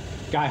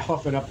 Guy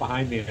huffing up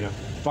behind me in a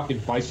fucking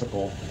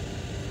bicycle.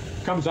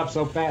 Comes up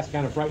so fast,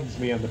 kind of frightens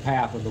me on the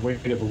path on the way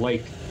to the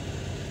lake.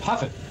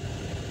 Huffing.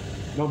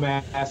 No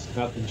mask,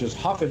 nothing, just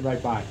huffing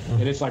right by.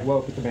 And it's like,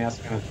 whoa, put the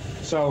mask on.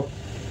 So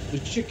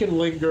the shit can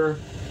linger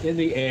in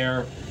the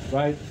air,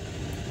 right?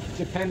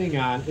 Depending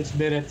on, it's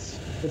minutes.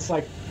 It's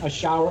like a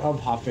shower of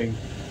huffing.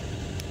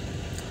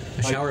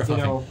 A shower of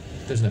huffing. Know,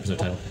 there's an episode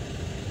title.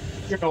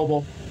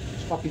 Chernobyl.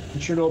 It's fucking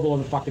Chernobyl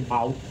in the fucking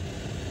mouth.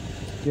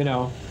 You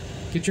know.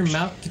 Get your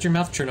mouth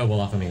Chernobyl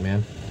off of me,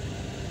 man.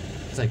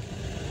 It's like,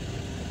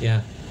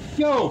 yeah.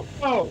 Yo,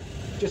 bro.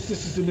 Just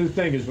this is the new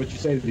thing, is what you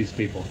say to these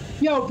people.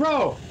 Yo,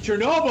 bro,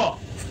 Chernobyl.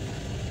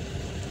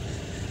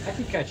 I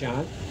can catch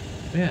on.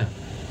 Yeah.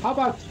 How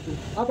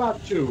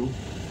about two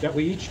that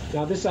we each?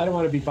 Now this, I don't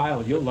want to be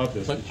violent. You'll love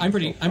this. But I'm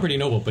pretty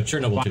noble, but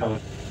Chernobyl too.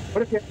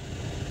 What if you?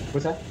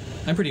 What's that?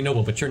 I'm pretty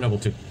noble, but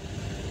Chernobyl too.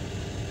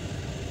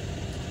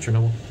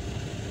 Chernobyl.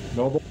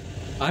 Noble.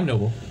 I'm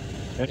noble.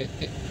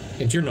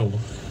 And you're noble.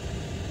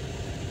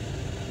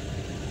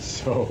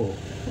 So,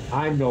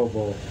 I'm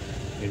noble,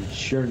 and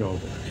Chernobyl.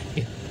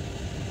 Yeah.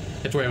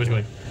 That's where I was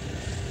going.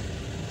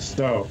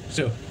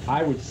 So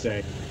I would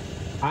say,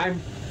 I'm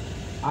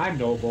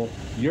noble.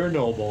 You're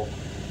noble.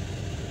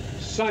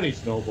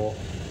 Sonny's noble.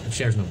 And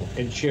Cher's noble.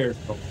 And Cher's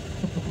noble.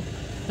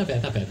 Not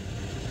bad.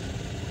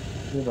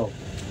 You're noble.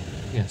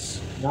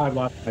 Yes. Now I've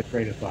lost my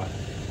train of thought.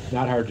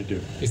 Not hard to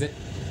do. Is that,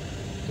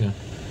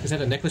 is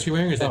that a necklace you're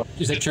wearing, or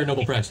is that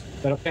Chernobyl price?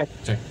 That'll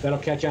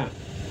catch on.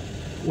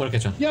 What'll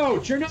catch on? Yo,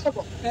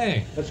 Chernobyl!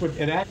 Hey! That's what,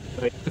 and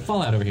actually, the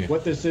fallout over here.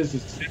 What this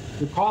is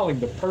you're calling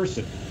the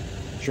person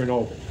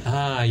Chernobyl.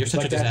 Ah, you're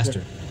such a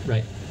disaster.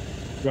 Right.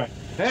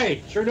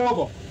 Hey,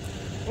 Chernobyl!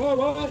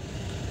 Oh,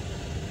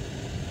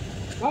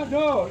 what?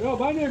 No,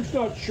 my name's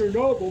not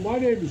Chernobyl. My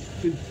name is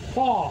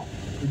Paul,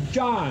 or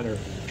John, or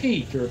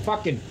Pete, or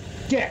fucking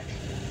Dick.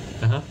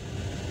 Uh-huh.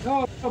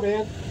 No,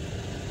 man.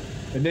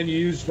 And then you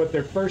use what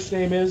their first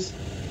name is,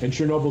 and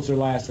Chernobyl's their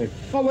last name.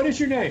 Oh, what is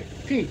your name?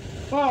 Pete.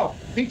 Oh,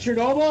 Pete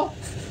Chernobyl?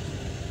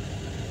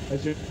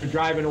 As you're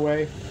driving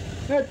away.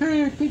 Hey,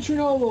 Pete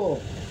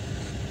Chernobyl.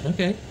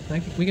 Okay,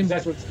 we can.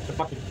 That's what's the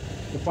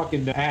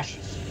fucking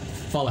ashes.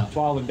 Fallout.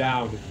 Falling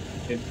down,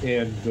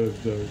 and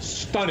the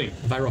stunning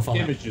viral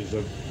fallout images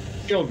of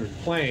children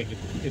playing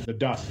in the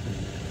dust,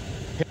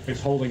 and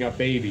parents holding up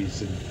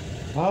babies, and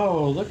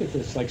oh, look at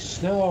this, like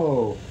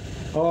snow.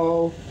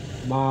 Oh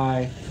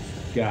my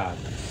God.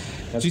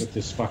 That's what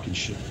this fucking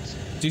shit is.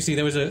 Do you see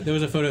there was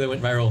a photo that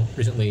went viral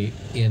recently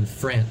in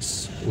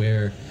France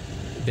where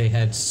they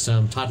had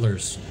some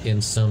toddlers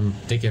in some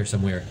daycare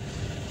somewhere,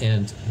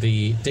 and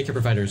the daycare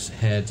providers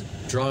had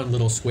drawn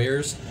little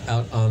squares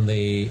out on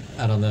the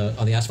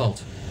asphalt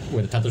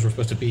where the toddlers were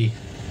supposed to be,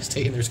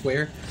 stay in their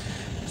square,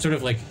 sort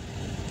of like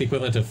the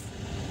equivalent of,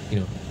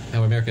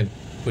 how America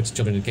puts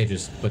children in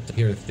cages, but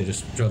here they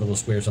just draw the little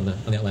squares on the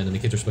outline, and the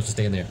kids are supposed to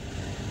stay in there.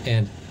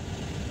 And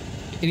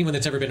anyone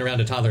that's ever been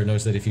around a toddler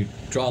knows that if you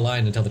draw a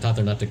line and tell the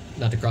toddler not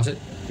to cross it,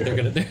 they're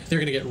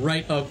gonna get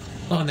right up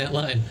on that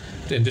line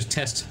and just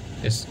test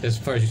as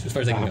far as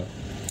they can go.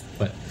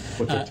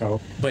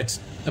 But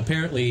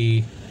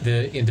apparently,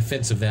 in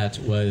defense of that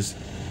was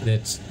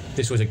that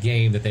this was a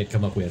game that they'd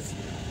come up with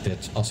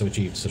that also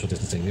achieved social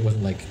distancing. It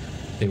wasn't like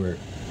they were,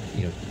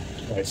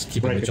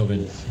 keeping the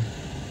children,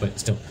 but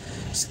still,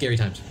 scary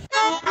times.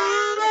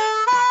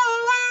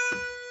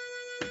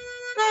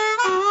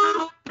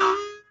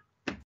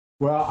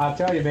 Well, I'll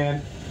tell you,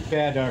 man, we've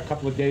had a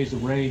couple of days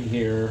of rain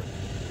here,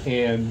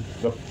 and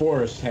the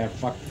forests have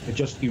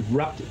just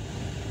erupted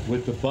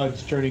with the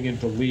buds turning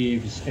into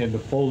leaves, and the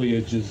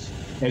foliage is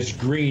as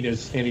green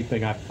as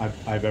anything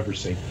I've ever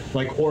seen.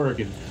 Like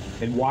Oregon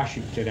and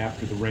Washington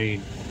after the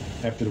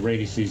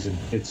rainy season.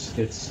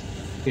 It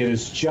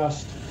is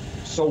just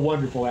so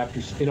wonderful after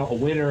a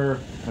winter,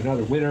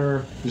 another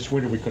winter. This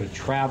winter we couldn't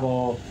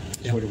travel.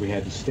 This winter we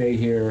had to stay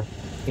here,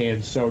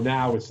 and so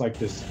now it's like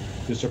this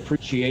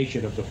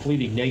appreciation of the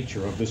fleeting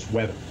nature of this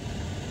weather.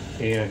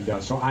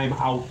 And so I'm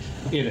out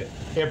in it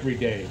every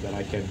day that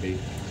I can be,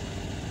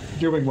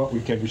 doing what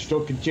we can. We're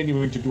still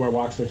continuing to do our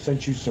walks. I've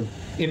sent you some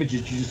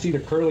images. Did you see the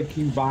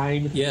curlicue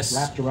vine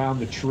wrapped around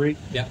the tree?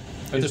 Yeah.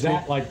 Is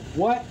that like,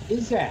 what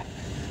is that?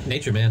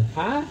 Nature, man.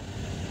 Huh?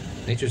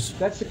 Nature's...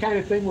 That's the kind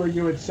of thing where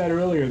you had said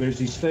earlier, there's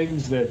these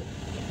things that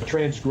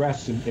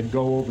transgress and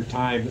go over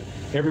time.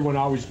 Everyone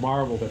always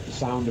marveled at the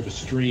sound of a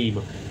stream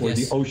or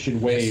the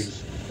ocean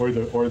waves or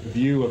the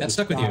view of that the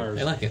stuck stars. with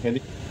you. I like it.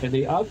 And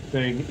the other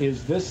thing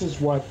is, this is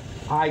what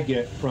I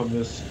get from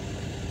this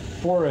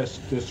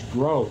forest, this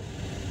growth,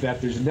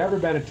 that there's never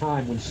been a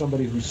time when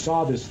somebody who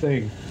saw this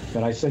thing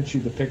that I sent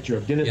you the picture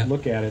of didn't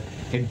look at it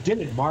and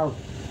didn't marvel.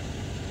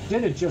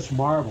 Didn't just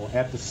marvel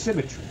at the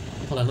symmetry.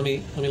 Hold on, let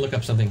me look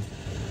up something.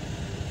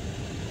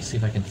 See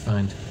if I can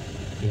find.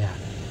 Yeah.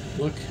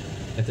 Look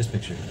at this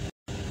picture.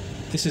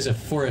 This is a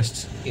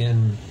forest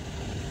in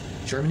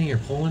Germany or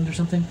Poland or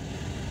something.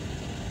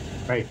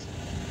 Right.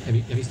 Have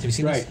you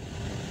seen this?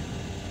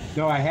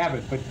 No, I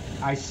haven't, but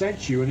I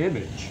sent you an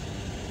image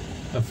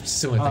of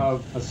similar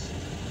thing.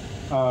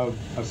 Of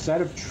a set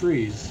of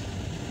trees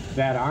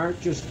that aren't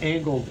just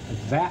angled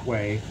that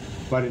way,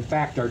 but in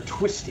fact are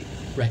twisty.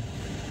 Right.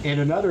 And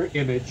another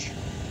image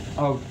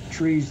of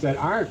trees that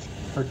aren't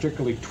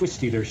particularly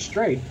twisty, they're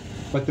straight,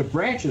 but the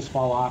branches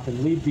fall off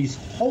and leave these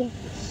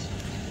holes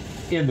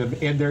in them.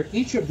 And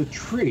each of the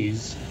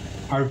trees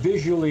are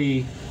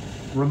visually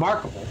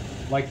remarkable,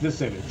 like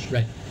this image.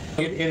 Right.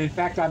 And in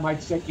fact, I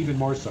might say even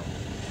more so.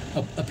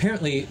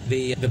 Apparently,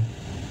 the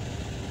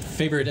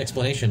favorite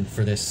explanation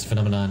for this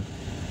phenomenon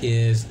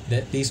is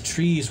that these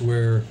trees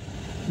were,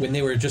 when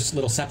they were just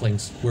little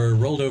saplings, were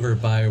rolled over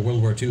by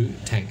World War II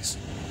tanks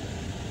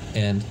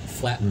and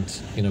flattened,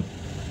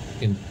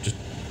 in just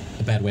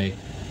a bad way.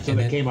 So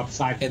they came up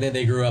side. And then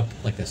they grew up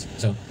like this.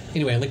 So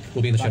anyway, a link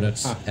will be in the show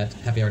notes at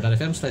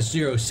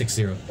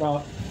happyhour.fm/060.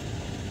 Well,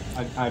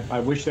 I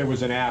wish there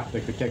was an app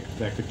that could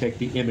take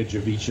the image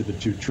of each of the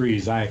two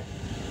trees. I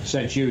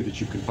sent you that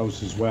you can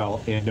post as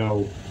well and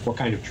know what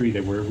kind of tree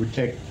they were. It would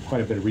take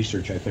quite a bit of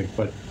research, I think.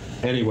 But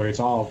anyway, it's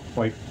all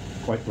quite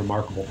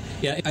remarkable.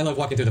 Yeah, I love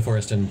walking through the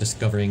forest and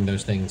discovering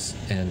those things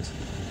and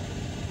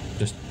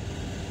just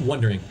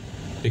wondering,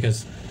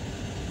 because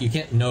you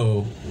can't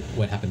know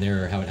what happened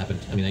there or how it happened.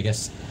 I mean, I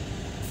guess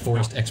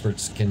forest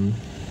experts can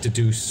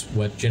deduce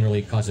what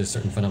generally causes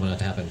certain phenomena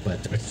to happen,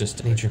 but it's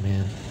just nature,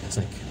 man. It's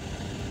like...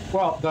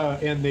 Well, the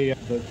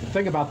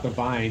thing about the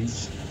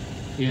vines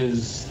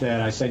is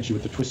that I sent you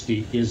with the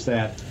twisty is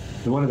that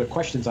one of the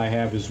questions I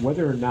have is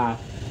whether or not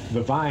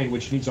the vine,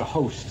 which needs a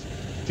host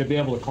to be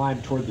able to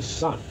climb toward the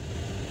sun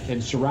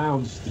and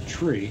surrounds the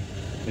tree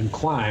and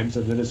climbs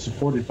and then is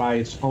supported by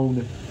its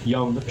own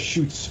young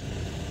shoots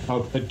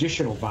of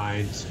additional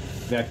vines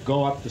that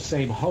go up the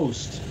same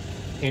host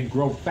and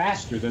grow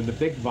faster than the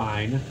big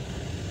vine,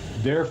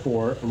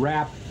 therefore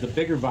wrap the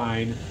bigger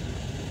vine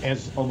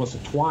as almost a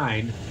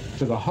twine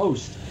to the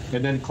host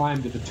and then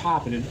climb to the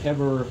top in an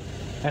ever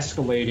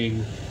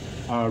escalating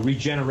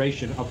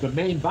regeneration of the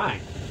main vine,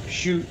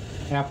 shoot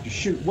after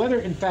shoot. Whether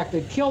in fact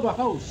they kill the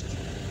host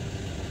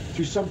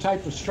through some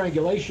type of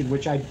strangulation,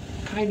 which I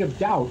kind of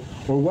doubt,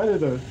 or whether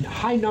the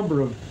high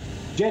number of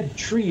dead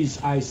trees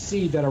I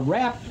see that are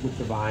wrapped with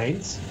the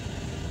vines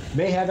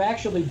may have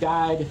actually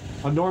died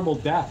a normal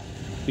death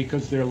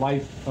because their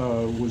life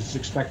was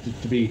expected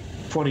to be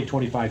 20,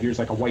 25 years,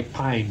 like a white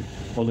pine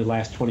only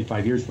lasts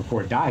 25 years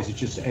before it dies. It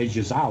just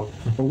ages out.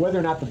 But whether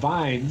or not the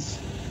vines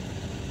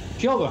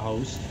kill the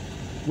host,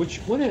 which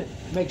wouldn't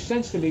make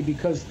sense to me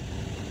because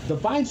the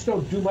vines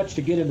don't do much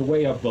to get in the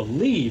way of the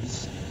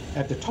leaves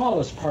at the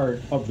tallest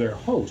part of their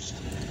host.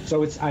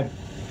 So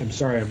I'm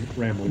sorry, I'm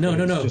rambling. No.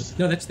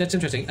 That's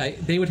interesting.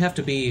 They would have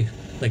to be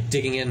like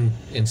digging in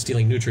and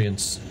stealing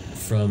nutrients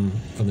from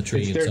the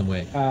tree in some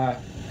way.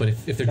 But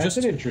if they're that's just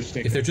an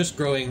interesting. If they're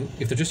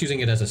just using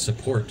it as a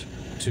support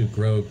to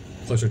grow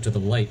closer to the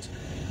light,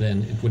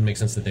 then it wouldn't make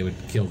sense that they would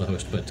kill the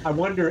host. But I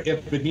wonder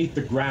if beneath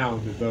the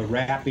ground, the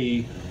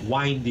wrappy,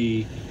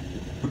 windy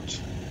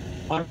root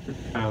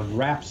underground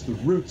wraps the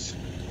roots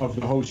of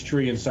the host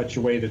tree in such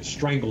a way that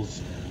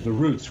strangles the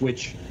roots,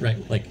 which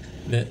like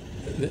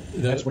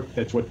that's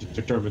what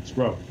determines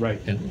growth,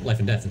 right? And life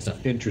and death and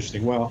stuff.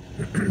 Interesting. Well,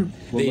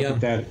 we'll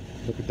look at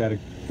that.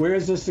 Where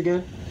is this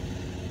again?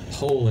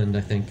 Poland,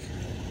 I think.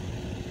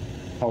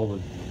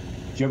 Poland.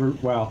 Did you ever?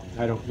 Well,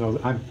 I don't know.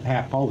 I'm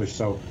half Polish,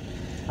 so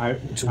I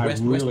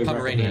really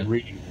recommend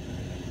reading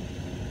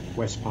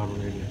West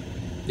Pomerania.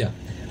 Yeah,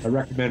 I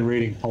recommend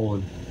reading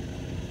Poland.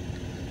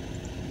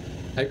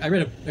 I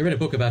read a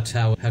book about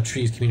how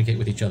trees communicate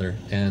with each other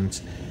and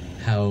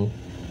how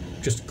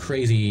just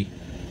crazy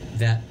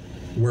that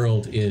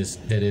world is.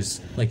 That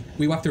is, like,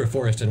 we walk through a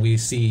forest and we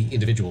see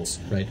individuals,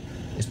 right?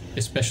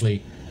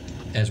 Especially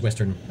as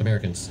Western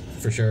Americans,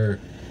 for sure.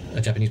 A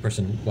Japanese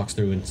person walks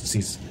through and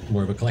sees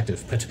more of a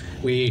collective, but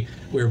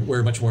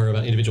we're much more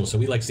about individuals. So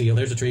we like see, oh,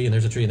 there's a tree and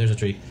there's a tree and there's a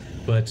tree,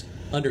 but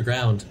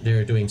underground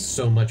they're doing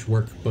so much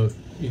work, both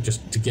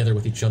just together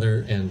with each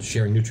other and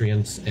sharing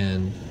nutrients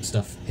and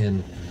stuff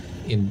in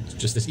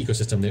just this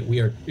ecosystem that we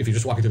are. If you're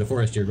just walking through the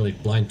forest, you're really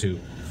blind to.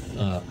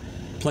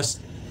 Plus,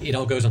 it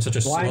all goes on such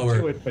a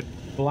slower.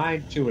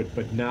 Blind to it,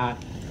 but not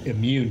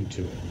immune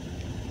to it.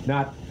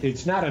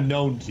 It's not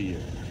unknown to you.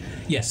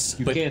 Yes,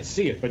 you can't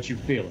see it, but you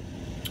feel it.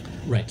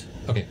 Right.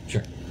 Okay.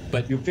 Sure.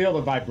 But you feel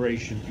the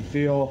vibration. You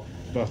feel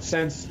the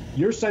sense.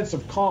 Your sense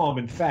of calm,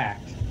 in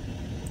fact,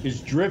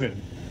 is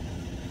driven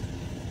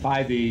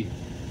by the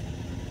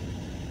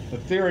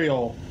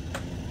ethereal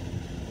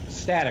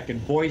static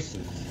and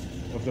voices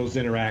of those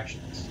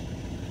interactions.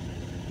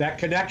 That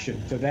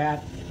connection to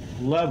that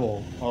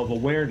level of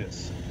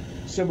awareness,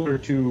 similar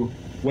to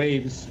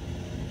waves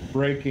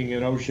breaking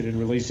an ocean and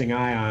releasing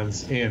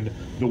ions, and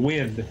the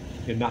wind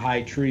in the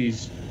high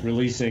trees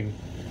releasing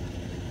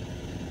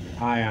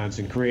ions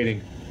and creating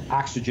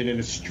oxygen in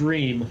a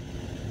stream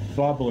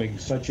bubbling,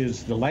 such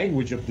as the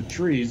language of the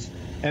trees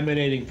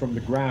emanating from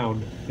the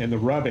ground, and the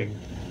rubbing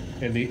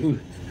and the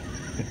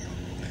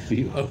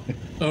the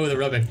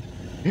rubbing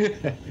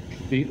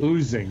the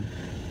oozing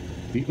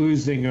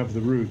of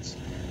the roots.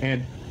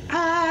 And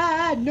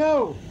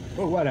no,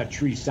 well, what a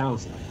tree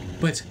sounds like.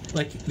 But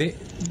like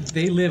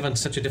they live on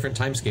such a different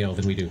time scale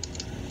than we do.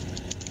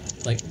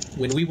 Like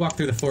when we walk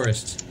through the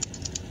forest,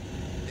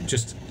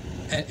 just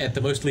at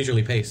the most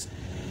leisurely pace,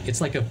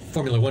 it's like a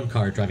Formula One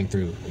car driving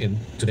through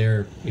into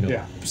their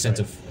sense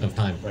of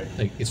time. Right.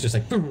 Like it's just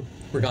like boom,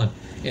 we're gone,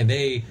 and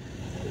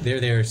they're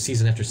there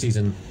season after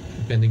season,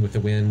 bending with the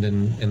wind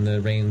and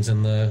the rains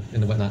and the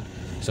whatnot.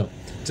 So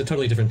it's a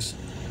totally different.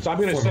 So I'm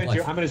going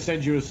to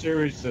send you a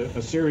series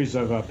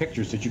of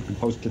pictures that you can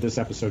post to this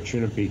episode.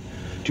 Shouldn't be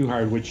too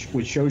hard. Which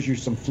shows you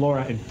some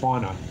flora and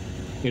fauna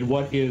in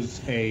what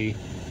is a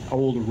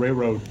old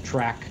railroad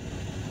track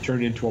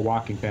turned into a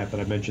walking path that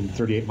I mentioned,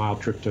 38-mile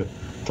trip to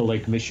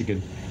Lake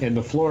Michigan, and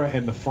the flora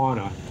and the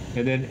fauna,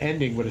 and then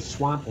ending with a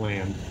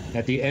swampland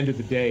at the end of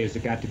the day as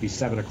it got to be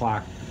 7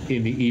 o'clock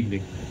in the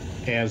evening,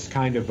 as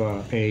kind of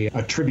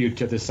a tribute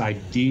to this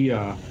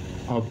idea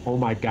of, oh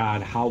my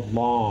God, how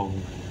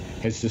long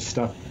has this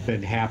stuff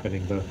been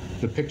happening?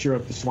 The picture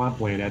of the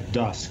swampland at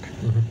dusk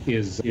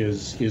it's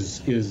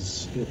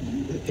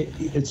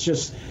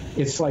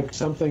like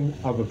something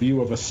of a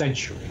view of a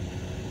century.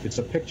 It's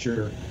a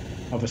picture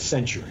of a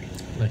century.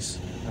 Nice.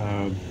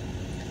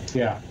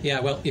 Yeah.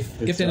 Yeah, well,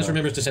 if Dennis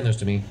remembers to send those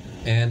to me,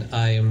 and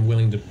I am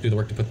willing to do the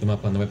work to put them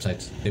up on the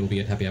website, they will be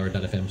at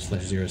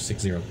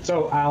happyhour.fm/060.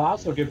 So I'll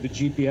also give the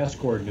GPS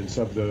coordinates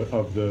of the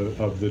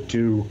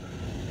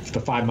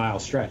 5-mile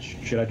stretch.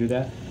 Should I do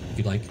that? If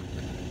you'd like.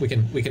 We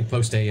can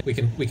post we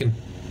can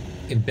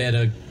embed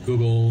a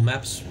Google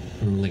Maps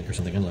link or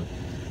something. I don't know.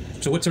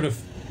 So what sort of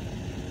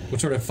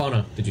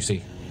fauna did you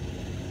see?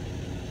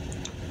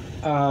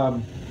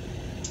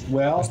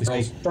 Well,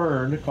 a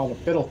fern called a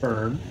fiddle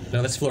fern.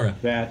 No, that's flora.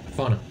 That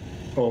fauna.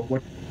 Oh,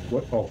 what?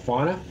 Oh,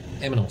 fauna.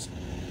 Aminals.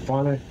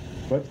 Fauna.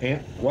 What?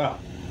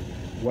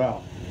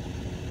 Well.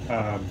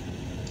 The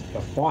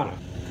fauna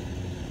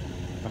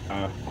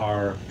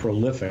are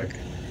prolific.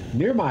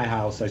 Near my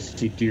house, I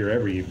see deer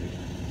every evening,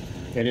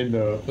 and in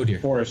the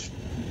forest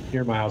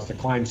near my house, the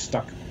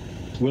Kleinstuck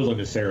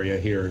wilderness area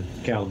here in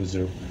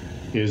Kalamazoo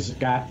is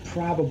got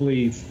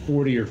probably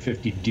 40 or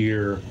 50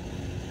 deer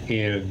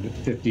in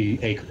 50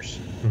 acres.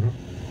 Mm-hmm.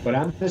 But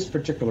on this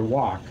particular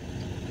walk,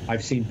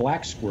 I've seen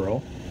black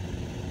squirrel,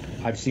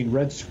 I've seen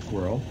red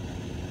squirrel,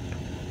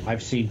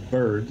 I've seen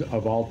birds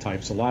of all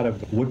types, a lot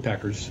of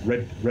woodpeckers,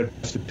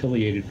 red-breasted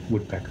pileated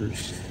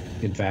woodpeckers,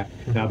 in fact.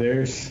 Mm-hmm. Now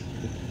there's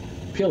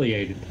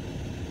pileated.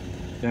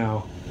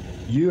 Now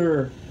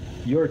your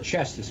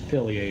chest is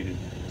pileated,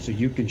 so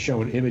you can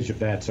show an image of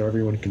that so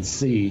everyone can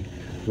see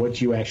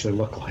what you actually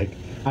look like.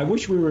 I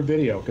wish we were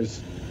video,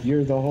 because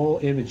the whole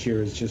image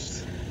here is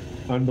just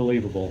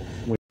unbelievable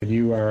when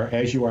you are,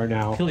 as you are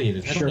now,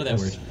 pileated. I don't know that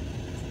word.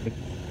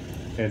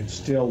 And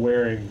still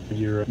wearing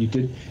you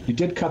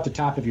did cut the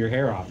top of your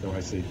hair off, though, I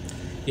see.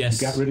 Yes.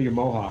 You got rid of your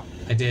mohawk.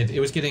 I did. It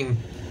was getting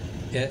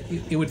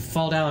it would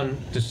fall down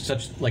to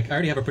such, like, I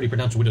already have a pretty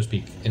pronounced widow's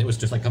peak, and it was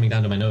just like coming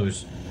down to my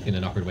nose in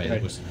an awkward way. Right.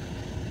 It was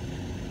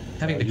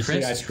having the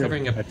crest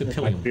covering up the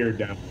pillion. My beard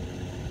down.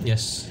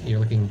 Yes, you're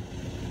looking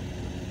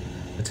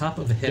the top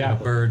of the head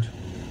of a bird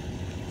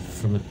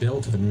from the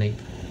bill to the nape.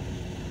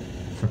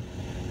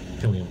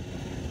 Pillion.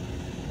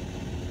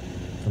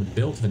 From the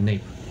bill to the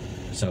nape.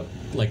 So,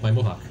 like my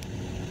mohawk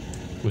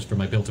was from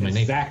my bill to my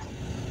nape.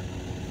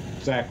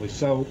 Exactly.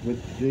 So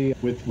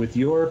with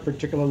your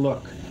particular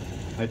look,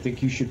 I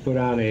think you should put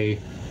on a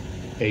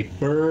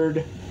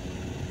bird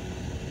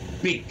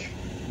beak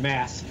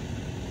mask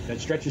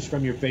that stretches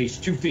from your face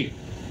 2 feet,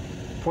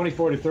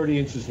 24 to 30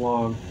 inches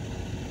long.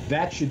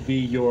 That should be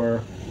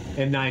your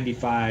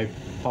N95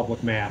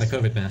 public mask. The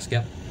COVID mask,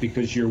 yep.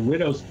 Because your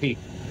widow's peak.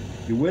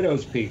 Your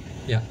widow's peak.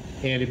 Yeah.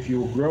 And if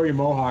you grow your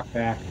mohawk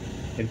back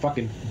and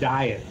fucking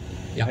dye it,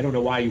 yeah. I don't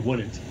know why you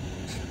wouldn't.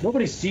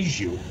 Nobody sees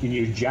you in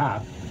your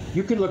job.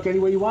 You can look any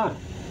way you want.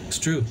 It's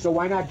true. So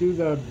why not do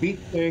the beat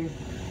thing?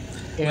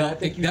 And well, I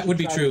think that would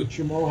be true.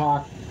 Your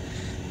mohawk.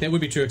 That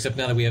would be true, except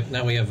now we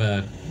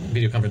have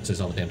video conferences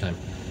all the damn time.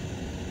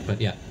 But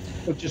yeah.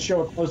 But just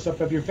show a close up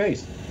of your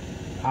face,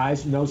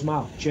 eyes, nose,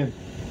 mouth, chin.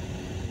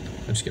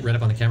 I'll just get right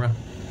up on the camera.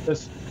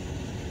 This.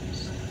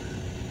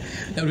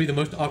 That would be the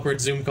most awkward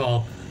Zoom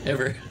call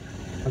ever.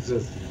 What's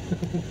this?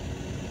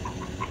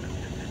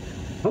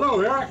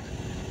 Hello, Eric.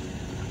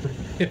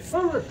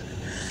 Eric,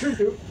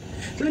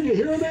 can you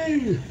hear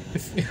me?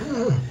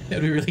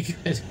 That would be really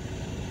good.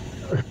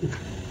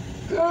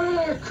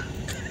 Eric,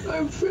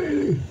 I'm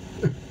fading.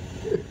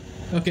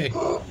 Okay,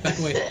 back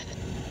away.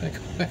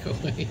 Back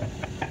away.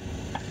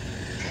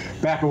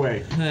 Back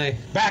away. Hi.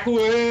 Back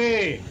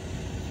away.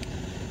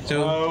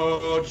 So,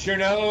 oh,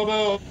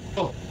 Chernobyl.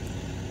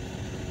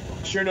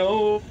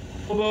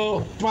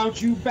 Chernobyl,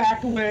 won't you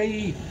back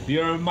away?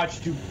 You're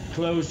much too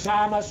close,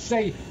 I must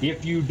say.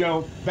 If you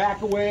don't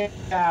back away,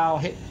 I'll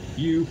hit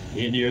you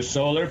in your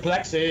solar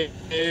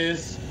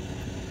plexus.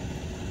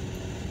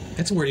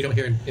 That's a word you don't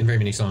hear in very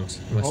many songs,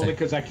 I must Only say.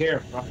 because I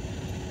care, bro.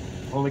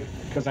 Only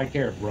because I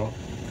care, bro.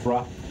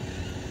 Bruh.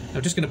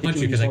 I'm just going to punch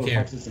you because I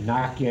care. And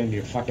knock you in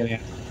your fucking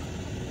ass.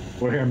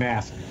 Wear a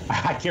mask.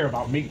 I care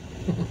about me.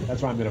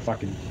 That's why I'm going to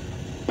fucking...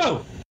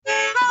 Boom!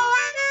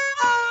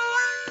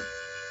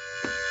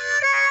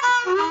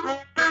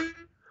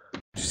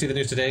 Did you see the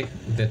news today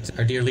that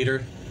our dear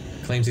leader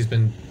claims he's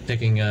been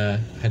taking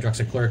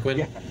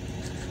hydroxychloroquine?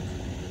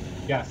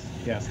 Yeah.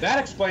 Yes. That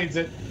explains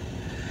it.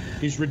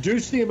 He's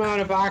reduced the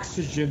amount of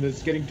oxygen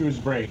that's getting to his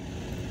brain.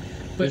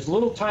 But his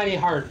little tiny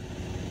heart,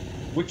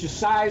 which his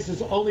size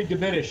is only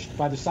diminished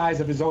by the size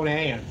of his own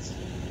hands.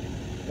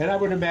 And I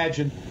would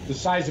imagine the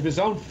size of his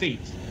own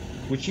feet,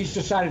 which he's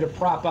decided to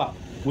prop up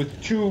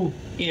with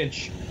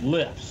 2-inch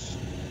lifts.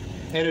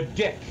 And a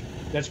dick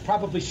that's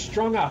probably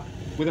strung up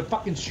with a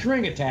fucking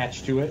string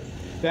attached to it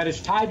that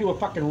is tied to a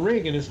fucking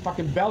ring in his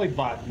fucking belly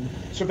button,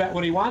 so that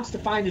when he wants to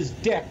find his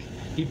dick,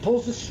 he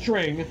pulls the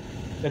string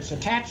that's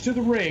attached to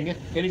the ring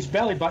in his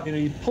belly button, and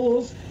he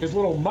pulls his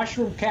little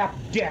mushroom cap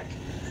dick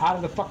out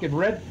of the fucking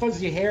red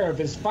fuzzy hair of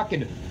his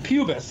fucking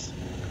pubis.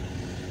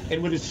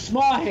 And with his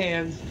small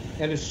hands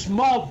and his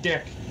small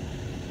dick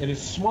and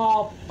his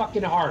small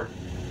fucking heart,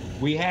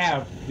 we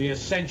have the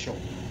essential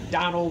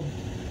Donald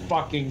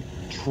fucking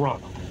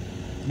Trump.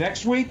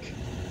 Next week,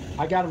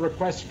 I got a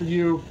request for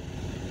you.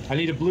 I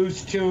need a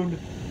blues tune,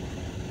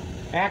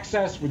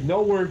 access with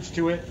no words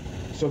to it,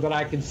 so that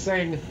I can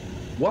sing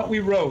what we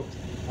wrote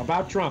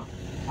about Trump.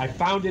 I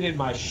found it in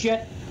my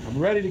shit. I'm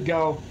ready to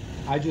go.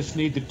 I just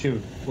need the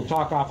tune. We'll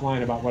talk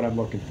offline about what I'm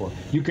looking for.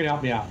 You can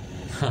help me out.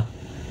 Huh.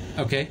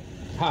 Okay.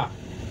 Huh.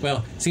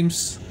 Well,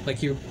 seems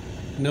like you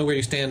know where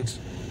you stand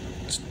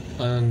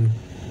on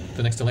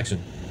the next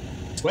election.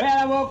 Well,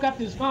 I woke up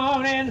this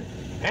morning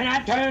and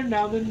I turned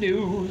on the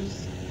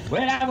news.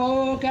 Well, I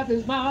woke up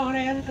this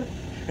morning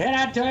and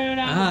I turned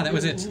on the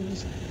news. That was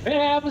it. And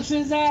ever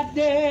since that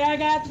day, I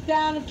got the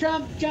Donald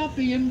Trump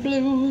jumping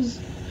blues.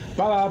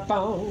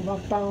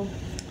 Ba-ba-bum-ba-bum.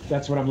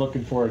 That's what I'm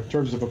looking for in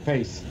terms of a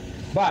pace.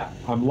 But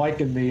I'm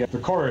liking the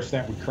chorus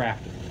that we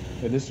crafted.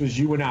 And this was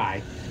you and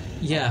I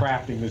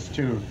crafting this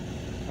tune,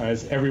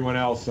 as everyone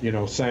else,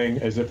 sang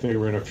as if they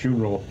were in a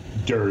funeral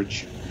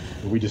dirge.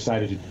 And we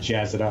decided to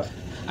jazz it up.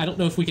 I don't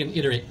know if we can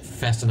iterate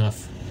fast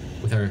enough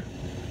with our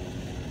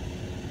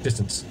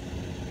distance,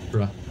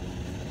 bruh.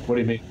 What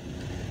do you mean?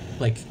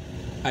 Like,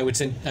 I would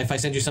send, if I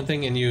send you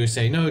something and you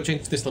say, no,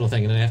 change this little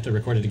thing, and then I have to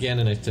record it again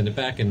and I send it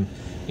back, and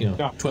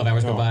 12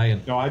 hours go by.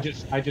 And no, I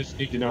just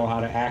need to know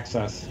how to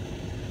access.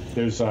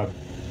 There's a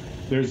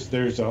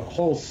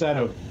whole set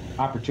of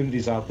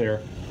opportunities out there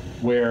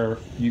where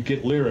you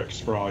get lyrics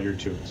for all your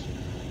tunes.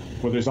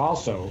 Well, there's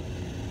also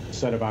a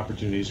set of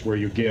opportunities where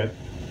you get,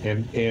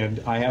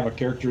 and I have a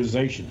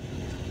characterization.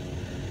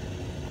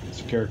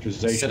 It's a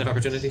characterization. Set of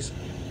opportunities?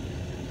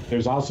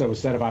 There's also a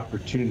set of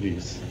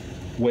opportunities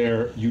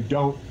where you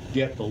don't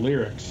get the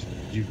lyrics,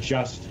 you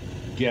just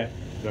get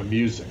the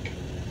music.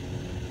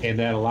 And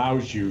that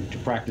allows you to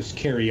practice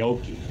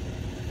karaoke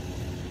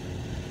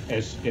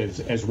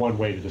as one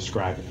way to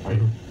describe it. Right?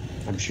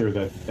 Mm-hmm. I'm sure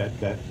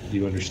that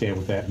you understand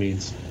what that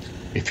means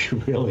if you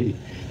really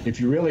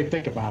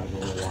think about it a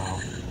little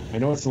while. I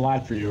know it's a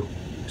lot for you.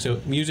 So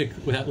music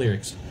without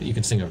lyrics that you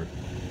can sing over.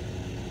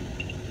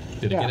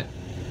 Did I get it?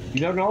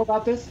 You don't know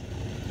about this?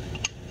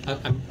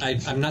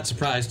 I'm not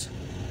surprised,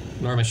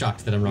 nor am I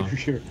shocked that I'm wrong.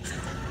 Sure.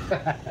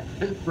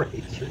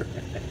 Right.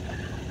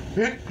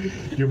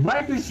 You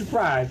might be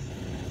surprised,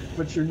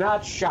 but you're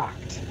not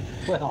shocked.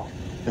 Well,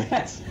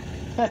 that's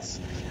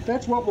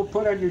what we'll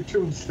put on your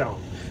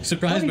tombstone.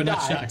 Surprised but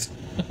not shocked.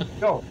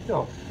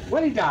 No.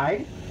 When he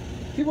died,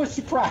 he was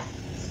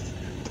surprised,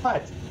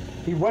 but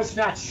he was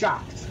not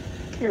shocked.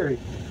 Period.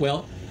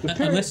 Well, the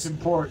period's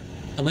important.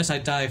 unless I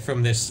die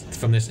from this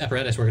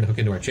apparatus we're going to hook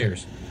into our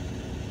chairs.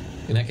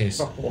 In that case.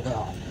 Oh,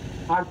 well,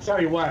 I'll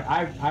tell you what,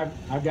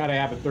 I've got to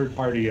have a third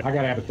party. I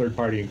got to have a third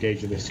party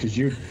engaged in this, because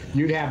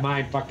you'd have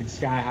mine fucking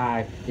sky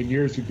high, and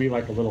yours would be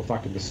like a little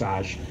fucking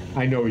massage.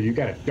 I know you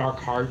got a dark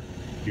heart.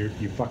 You're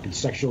fucking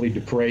sexually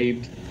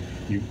depraved.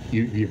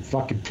 You're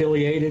fucking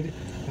pileated.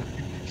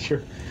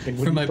 Sure.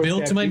 From my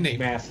bill to my nape.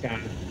 Mask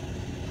on.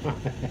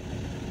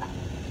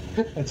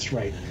 That's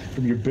right.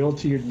 From your bill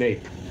to your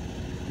nape.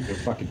 You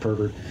fucking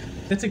pervert.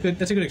 That's a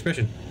good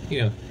expression.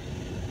 You know,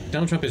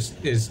 Donald Trump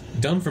is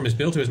dumb from his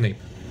bill to his nape.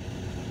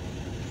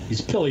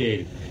 He's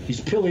pileated. He's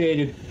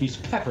pileated. He's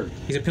peppered.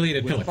 He's a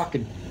pileated pillock.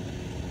 Fucking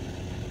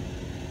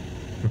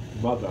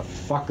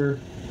motherfucker.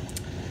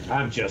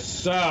 I'm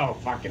just so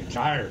fucking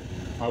tired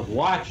of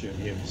watching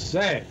him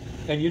say.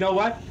 And you know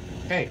what?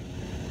 Hey,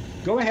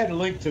 go ahead and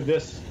link to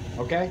this,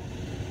 okay?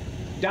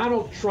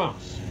 Donald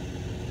Trump's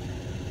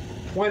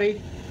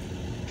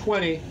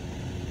 2020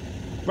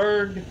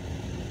 burned,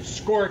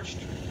 scorched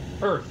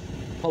earth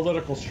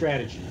political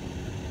strategy,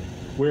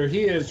 where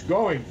he is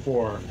going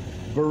for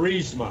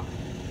Burisma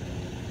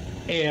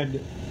and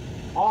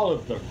all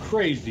of the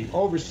crazy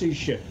overseas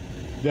shit,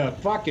 the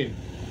fucking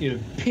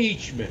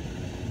impeachment,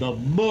 the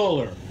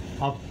Mueller,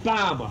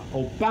 Obama,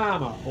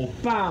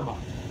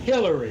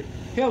 Hillary,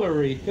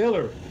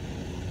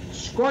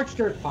 scorched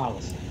earth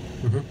policy.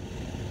 Mm-hmm.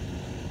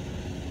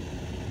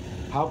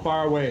 How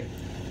far away?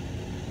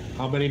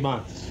 How many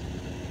months?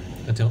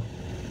 Until?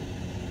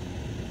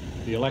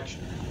 The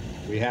election.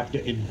 We have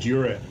to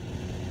endure it.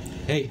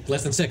 Hey,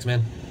 less than 6,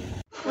 man.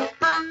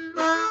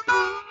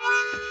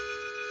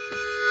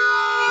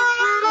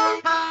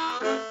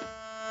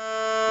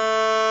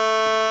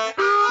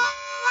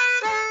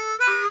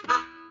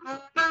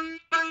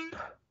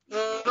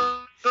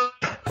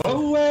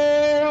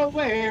 Oh,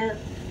 where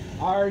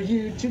are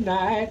you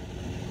tonight?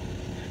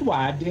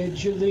 Why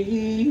did you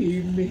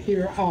leave me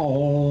here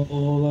all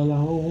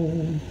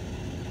alone?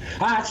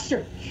 I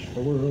searched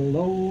the world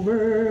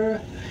over,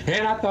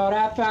 and I thought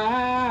I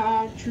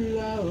found true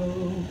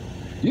love.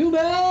 You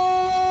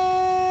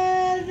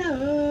met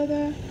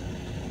another,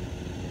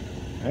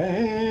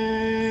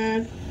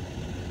 and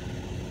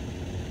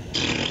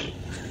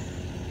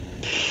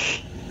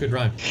Good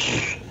rhyme.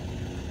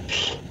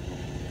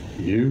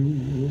 you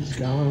was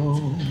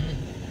gone.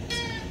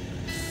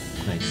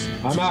 Nice.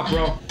 I'm out,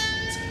 bro.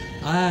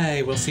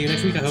 I will see you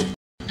next week, I hope.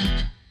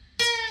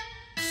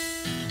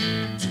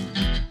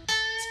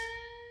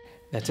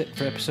 That's it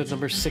for episode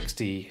number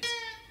 60.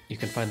 You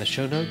can find the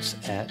show notes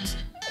at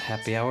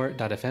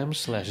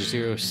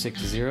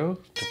happyhour.fm/060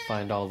 to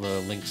find all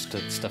the links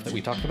to stuff that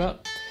we talked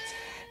about.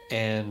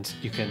 And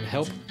you can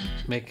help us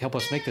make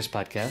this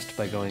podcast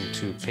by going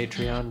to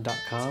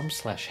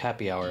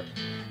patreon.com/happyhour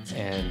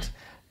and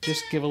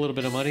just give a little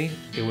bit of money.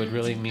 It would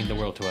really mean the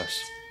world to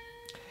us.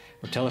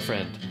 Or tell a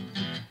friend.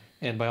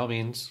 And by all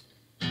means,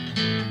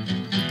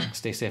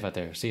 stay safe out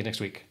there. See you next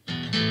week.